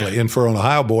 Exactly. And for an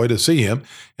Ohio boy to see him,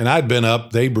 and I'd been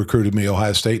up, they recruited me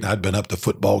Ohio State, and I'd been up to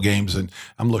football games, and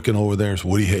I'm looking over there, it's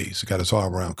Woody Hayes. He got his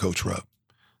arm around Coach Rupp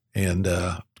and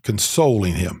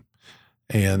consoling him.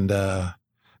 And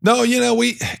no,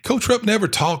 Coach Rupp never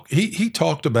talked. He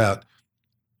talked about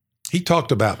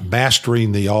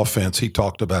mastering the offense. He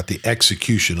talked about the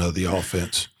execution of the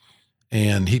offense.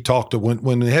 And he talked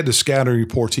when they had the scouting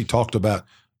reports, he talked about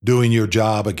doing your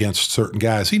job against certain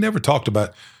guys. He never talked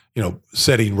about,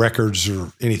 setting records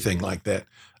or anything like that.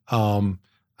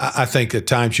 I think at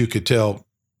times you could tell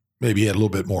maybe he had a little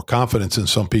bit more confidence in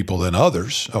some people than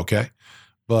others, okay?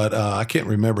 But I can't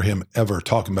remember him ever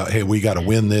talking about, hey, we got to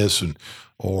win this,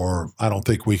 or I don't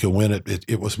think we can win it.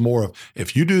 It was more of,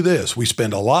 if you do this, we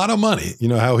spend a lot of money. You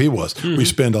know how he was. Mm-hmm. We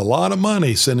spend a lot of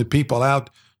money sending people out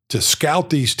to scout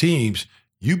these teams.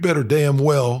 You better damn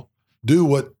well do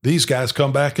what these guys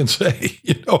come back and say,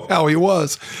 how he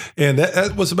was. And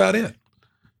that was about it.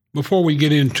 Before we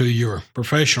get into your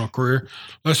professional career,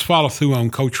 let's follow through on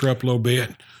Coach Rupp a little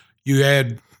bit. You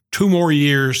had 2 more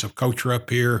years of Coach Rupp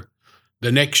here.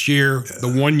 The next year,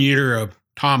 the 1 year of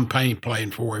Tom Payne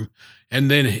playing for him,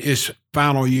 and then his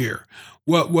final year.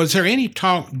 Well, was there any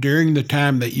talk during the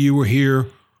time that you were here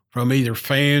from either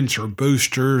fans or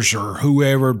boosters or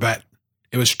whoever, but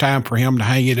it was time for him to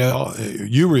hang it up?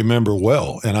 You remember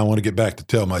well, and I want to get back to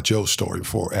tell my Joe story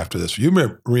after this.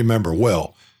 You remember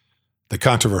well the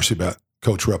controversy about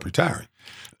Coach Rupp retiring.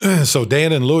 So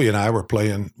Dan and Louie and I were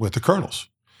playing with the Colonels,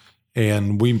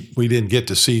 and we didn't get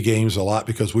to see games a lot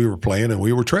because we were playing and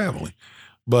we were traveling.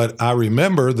 But I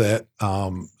remember that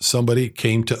somebody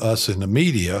came to us in the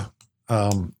media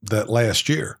that last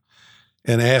year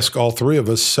and asked all 3 of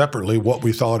us separately what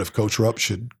we thought if Coach Rupp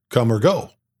should come or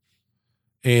go.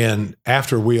 And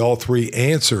after we all 3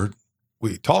 answered,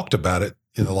 we talked about it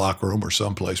in the locker room or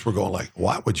someplace. We're going like,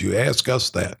 why would you ask us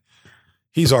that?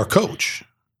 He's our coach.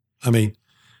 I mean,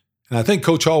 And I think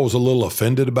Coach Hall was a little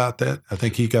offended about that. I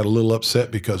think he got a little upset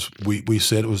because we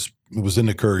said it was in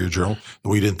the Courier-Journal that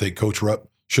we didn't think Coach Rupp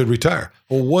should retire.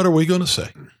 Well, what are we going to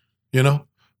say? You know,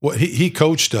 well, he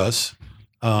coached us.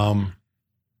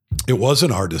 It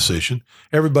wasn't our decision.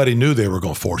 Everybody knew they were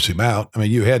going to force him out. I mean,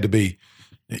 you had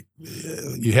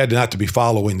not to be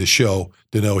following the show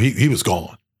to know he was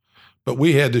gone. But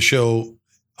we had to show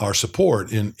our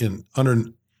support in under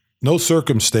no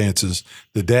circumstances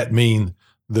did that mean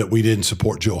that we didn't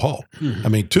support Joe Hall. I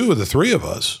mean, 2 of the 3 of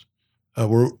us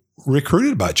were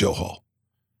recruited by Joe Hall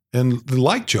and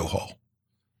liked Joe Hall.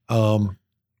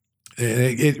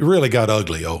 It really got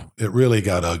ugly. It really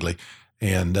got ugly.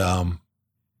 And,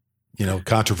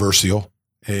 controversial.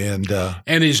 And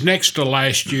his next to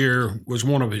last year was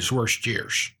one of his worst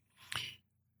years.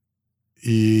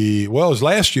 It was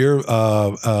last year.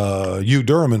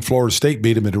 Durham and Florida State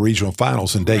beat him in the regional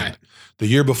finals in Dayton. Right. The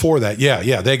year before that,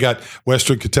 they got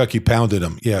Western Kentucky pounded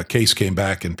them. Yeah, Case came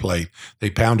back and played.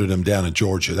 They pounded them down in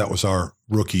Georgia. That was our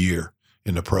rookie year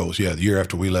in the pros. Yeah, the year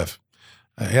after we left.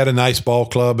 I had a nice ball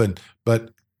club, but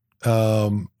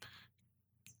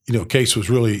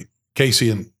Casey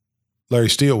and Larry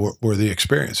Steele were the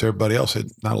experience. Everybody else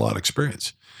had not a lot of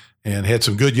experience, and had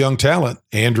some good young talent.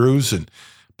 Andrews and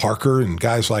Parker and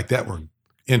guys like that were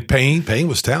in Payne. Payne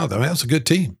was talented. I mean, that was a good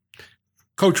team.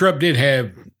 Coach Rupp did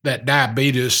have that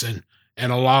diabetes and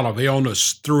a lot of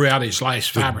illness throughout his last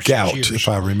 5 or 6 years. Gout, if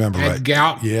I remember right.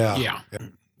 Gout? Yeah.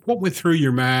 What went through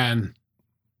your mind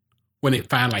when it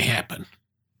finally happened?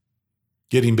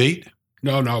 Getting beat?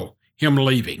 No. Him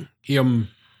leaving.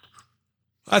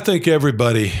 I think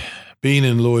everybody, being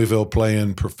in Louisville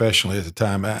playing professionally at the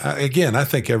time, I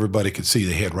think everybody could see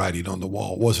the head writing on the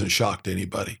wall. It wasn't a shock to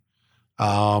anybody.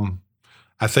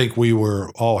 I think we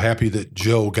were all happy that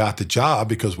Joe got the job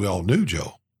because we all knew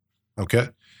Joe, okay?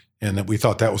 And that we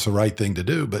thought that was the right thing to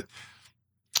do. But,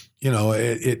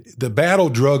 the battle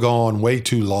drug on way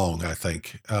too long, I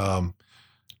think.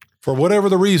 For whatever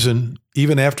the reason,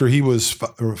 even after he was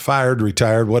fired,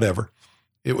 retired, whatever,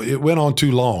 it went on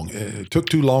too long. It took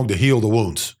too long to heal the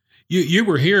wounds. You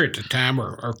were here at the time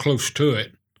or close to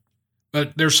it,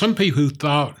 but there's some people who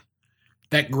thought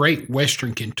that great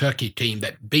Western Kentucky team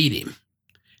that beat him,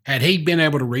 had he been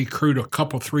able to recruit a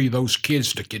couple, 3 of those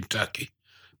kids to Kentucky,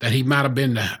 that he might have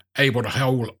been able to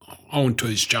hold on to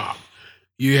his job.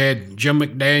 You had Jim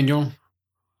McDaniel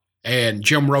and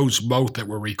Jim Rose both that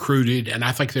were recruited, and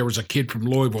I think there was a kid from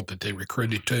Louisville that they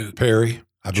recruited too. Perry.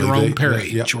 Jerome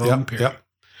Perry. Jerome Perry. Yep.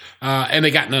 And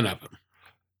they got none of them.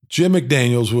 Jim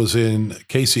McDaniels was in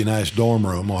Casey and I's dorm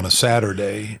room on a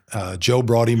Saturday. Joe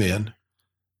brought him in.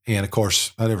 And, of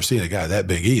course, I'd never seen a guy that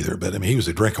big either, but, I mean, he was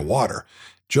a drink of water.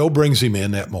 Joe brings him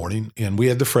in that morning, and we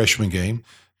had the freshman game.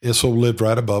 Issel lived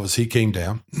right above us. He came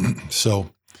down. So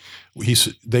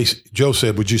Joe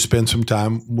said, would you spend some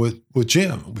time with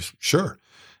Jim? Sure.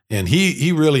 And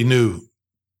he really knew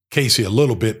Casey a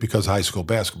little bit because of high school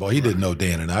basketball. He didn't know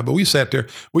Dan and I, but we sat there.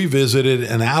 We visited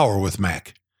an hour with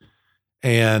Mac.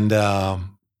 And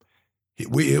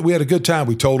we had a good time.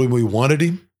 We told him we wanted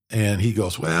him. And he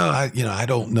goes, well, I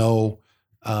don't know.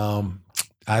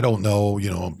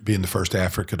 Being the first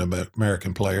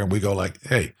African-American player. And we go like,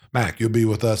 hey, Mac, you'll be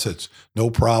with us. It's no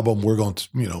problem. We're going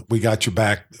to, we got your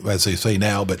back, as they say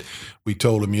now. But we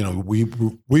told him,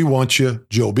 we want you.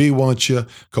 Joe B wants you.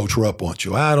 Coach Rupp wants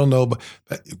you. I don't know, but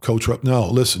Coach Rupp, no,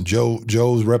 listen,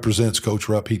 Joe represents Coach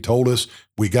Rupp. He told us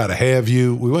we got to have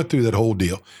you. We went through that whole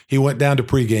deal. He went down to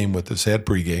pregame with us, had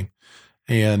pregame,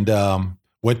 and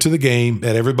went to the game,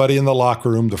 had everybody in the locker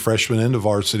room, the freshmen and the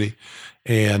varsity.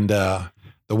 And the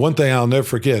one thing I'll never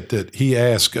forget that he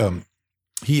asked the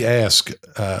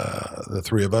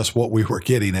 3 of us what we were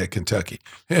getting at Kentucky.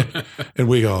 And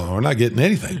we go, we're not getting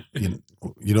anything.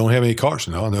 You don't have any cars?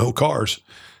 No cars.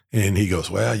 And he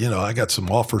goes, well, I got some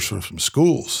offers from some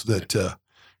schools that,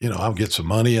 I'll get some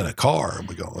money and a car. And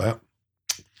we go, well,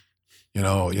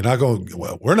 you're not going –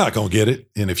 well, we're not going to get it.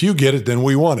 And if you get it, then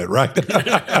we want it, right?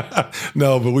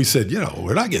 No, but we said,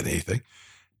 we're not getting anything.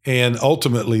 And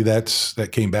ultimately that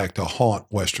came back to haunt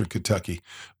Western Kentucky.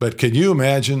 But can you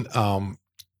imagine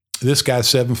this guy,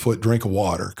 7-foot drink of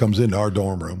water, comes into our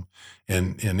dorm room,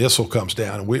 and Issel comes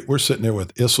down, and we're sitting there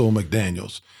with Issel and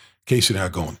McDaniels. Casey and I are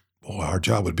going, boy, our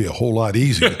job would be a whole lot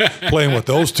easier playing with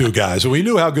those 2 guys. And we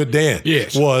knew how good Dan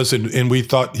was, and we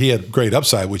thought he had great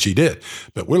upside, which he did.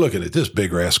 But we're looking at this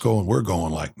big rascal, and we're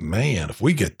going like, man, if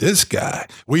we get this guy,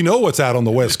 we know what's out on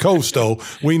the West Coast, though.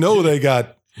 We know they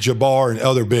got Jabbar and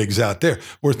other bigs out there.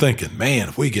 We're thinking, man,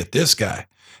 if we get this guy.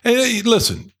 And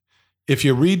listen, if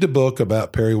you read the book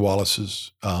about Perry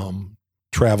Wallace's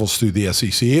travels through the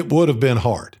SEC, it would have been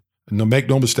hard. Make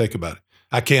no mistake about it.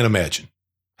 I can't imagine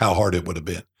how hard it would have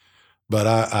been. But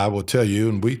I will tell you,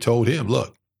 and we told him,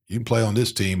 look, you can play on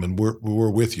this team, and we're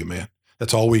with you, man.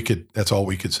 That's all we could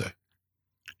say.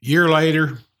 Year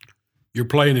later, you're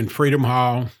playing in Freedom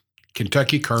Hall,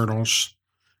 Kentucky Colonels.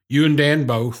 You and Dan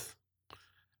both.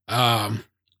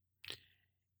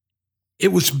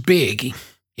 It was big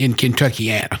in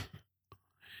Kentuckiana.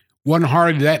 Wasn't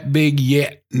hardly that big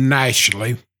yet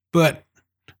nationally, but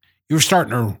you were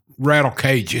starting to rattle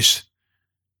cages.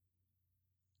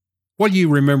 What do you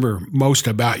remember most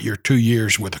about your 2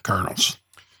 years with the Colonels?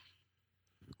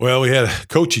 Well, we had a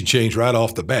coaching change right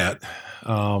off the bat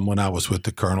when I was with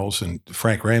the Colonels, and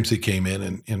Frank Ramsey came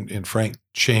in, and Frank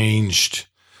changed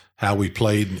how we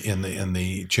played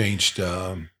changed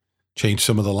some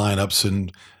of the lineups,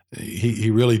 and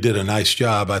he really did a nice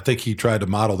job. I think he tried to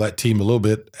model that team a little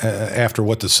bit after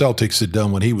what the Celtics had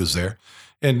done when he was there,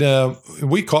 and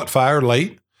we caught fire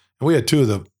late. And we had two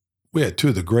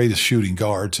of the greatest shooting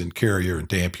guards in Carrier and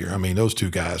Dampier. I mean, those two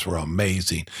guys were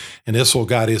amazing. And Issel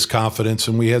got his confidence,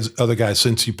 and we had other guys,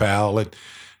 Cincy Powell. And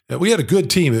we had a good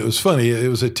team. It was funny. It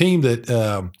was a team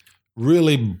that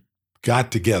really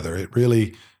got together. It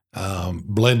really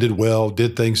blended well,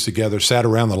 did things together, sat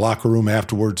around the locker room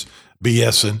afterwards,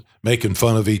 BSing, making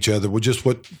fun of each other, which is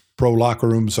what pro locker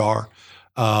rooms are.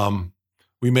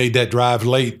 We made that drive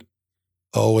late,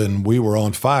 and we were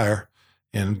on fire.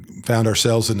 And found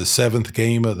ourselves in the 7th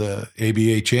game of the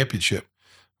ABA championship,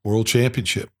 world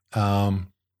championship.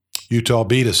 Utah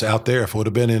beat us out there. If it would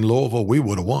have been in Louisville, we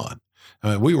would have won.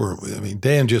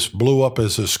 Dan just blew up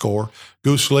as a scorer.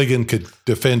 Goose Ligon could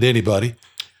defend anybody,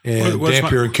 and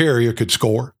Dampier and Carrier could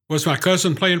score. Was my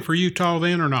cousin playing for Utah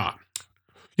then or not?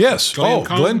 Yes.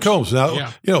 Glenn Combs. Now,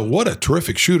 what a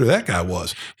terrific shooter that guy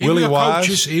was. Willie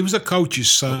Wise. He was a coach's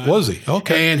son. Was he?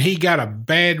 Okay. And he got a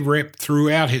bad rep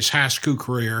throughout his high school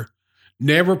career.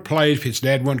 Never played if his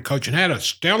dad wasn't coaching. Had a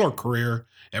stellar career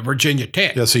at Virginia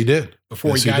Tech. Yes, he did.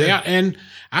 Before he got out. And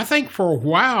I think for a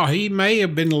while he may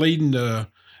have been leading the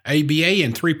ABA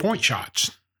in three-point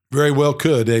shots. Very well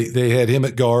could. They had him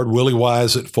at guard, Willie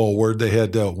Wise at forward. They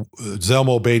had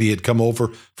Zelmo Beatty had come over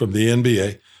from the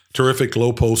NBA. Terrific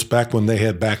low post back when they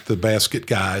had back the basket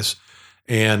guys.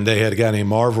 And they had a guy named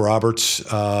Marv Roberts.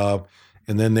 And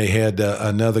then they had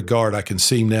another guard. I can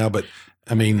see him now. But,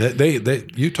 I mean,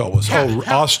 Utah was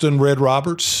Austin Red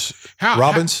Roberts.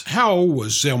 Robbins. How old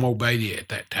was Zelmo Beatty at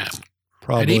that time?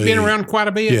 Probably. Had he been around quite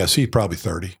a bit? Yes, he's probably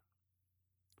 30.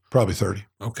 Probably 30.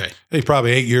 Okay. He's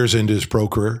probably 8 years into his pro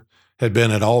career. Had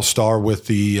been an all-star with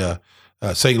the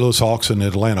St. Louis Hawks and the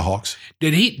Atlanta Hawks.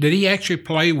 Did he actually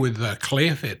play with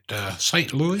Cliff at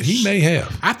St. Louis? He may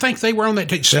have. I think they were on that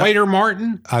team. Slater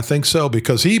Martin. I think so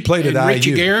because he played at Richie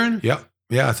IU. Guerin.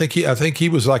 Yeah. I think he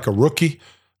was like a rookie.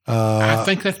 I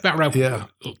think that's about right. Yeah.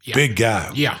 Big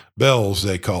guy. Yeah. Bells,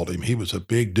 they called him. He was a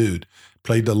big dude.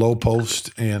 Played the low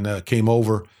post and came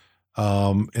over.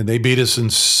 And they beat us in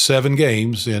 7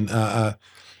 games. And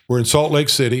we're in Salt Lake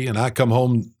City, and I come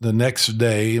home the next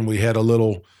day, and we had a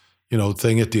little,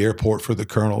 thing at the airport for the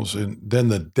Colonels. And then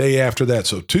the day after that,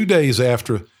 so 2 days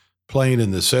after playing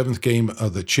in the 7th game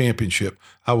of the championship,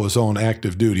 I was on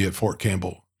active duty at Fort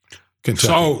Campbell,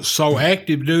 Kentucky. So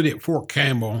active duty at Fort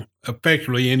Campbell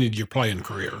effectively ended your playing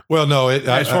career. Well, no.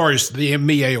 As far as the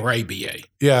NBA or ABA.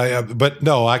 Yeah, but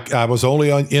no, I was only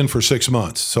in for 6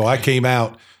 months. So I came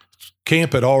out.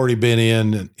 Camp had already been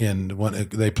in when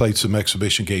they played some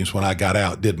exhibition games when I got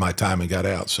out, did my time and got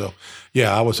out. So,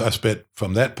 yeah, I spent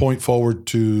from that point forward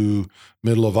to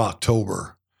middle of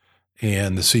October,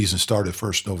 and the season started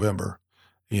 1st November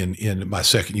in my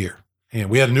second year. And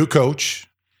we had a new coach,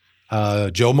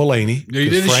 Joe Mullaney.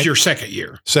 This is your second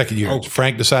year. Second year. Okay.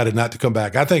 Frank decided not to come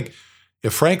back. I think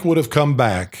if Frank would have come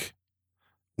back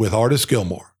with Artis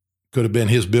Gilmore, could have been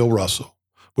his Bill Russell.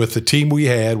 With the team we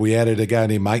had, we added a guy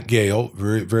named Mike Gale,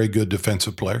 very, very good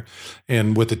defensive player.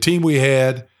 And with the team we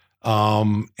had,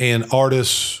 and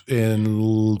Artis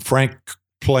and Frank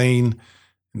playing,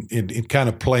 and kind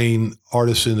of playing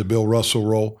Artis in the Bill Russell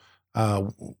role,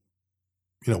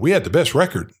 we had the best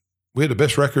record. We had the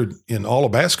best record in all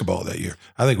of basketball that year.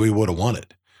 I think we would have won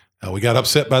it. We got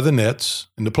upset by the Nets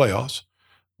in the playoffs,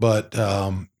 but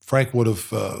Frank would have,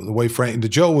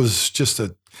 Joe was just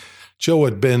Joe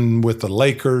had been with the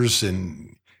Lakers,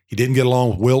 and he didn't get along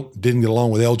with Wilt, didn't get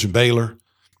along with Elgin Baylor.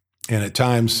 And at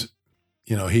times,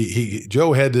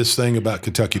 Joe had this thing about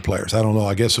Kentucky players. I don't know.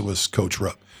 I guess it was Coach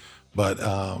Rupp. But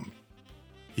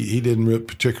he didn't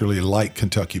particularly like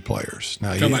Kentucky players.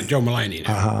 Now, Talking about Joe Mullaney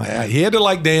now. He had to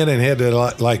like Dan and had to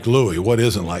like Louis. What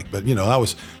isn't like? But,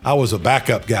 I was a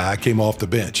backup guy. I came off the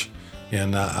bench.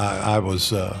 And I was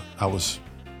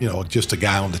just a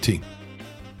guy on the team.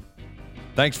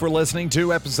 Thanks for listening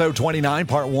to episode 29,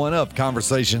 part 1 of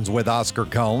Conversations with Oscar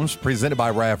Combs, presented by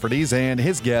Rafferty's and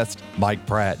his guest, Mike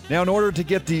Pratt. Now, in order to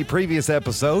get the previous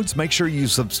episodes, make sure you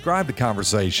subscribe to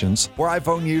Conversations. For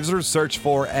iPhone users, search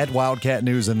for @Wildcat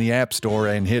News in the App Store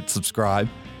and hit subscribe.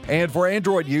 And for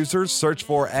Android users, search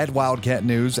for @Wildcat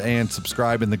News and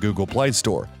subscribe in the Google Play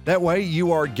Store. That way,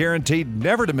 you are guaranteed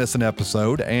never to miss an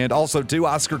episode. And also, too,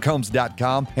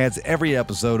 OscarCombs.com has every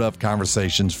episode of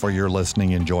Conversations for your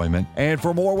listening enjoyment. And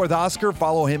for more with Oscar,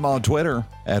 follow him on Twitter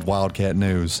 @Wildcat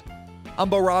News. I'm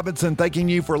Bo Robinson, thanking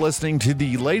you for listening to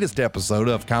the latest episode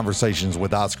of Conversations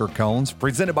with Oscar Combs,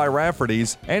 presented by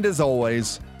Rafferty's. And as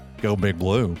always, go Big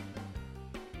Blue.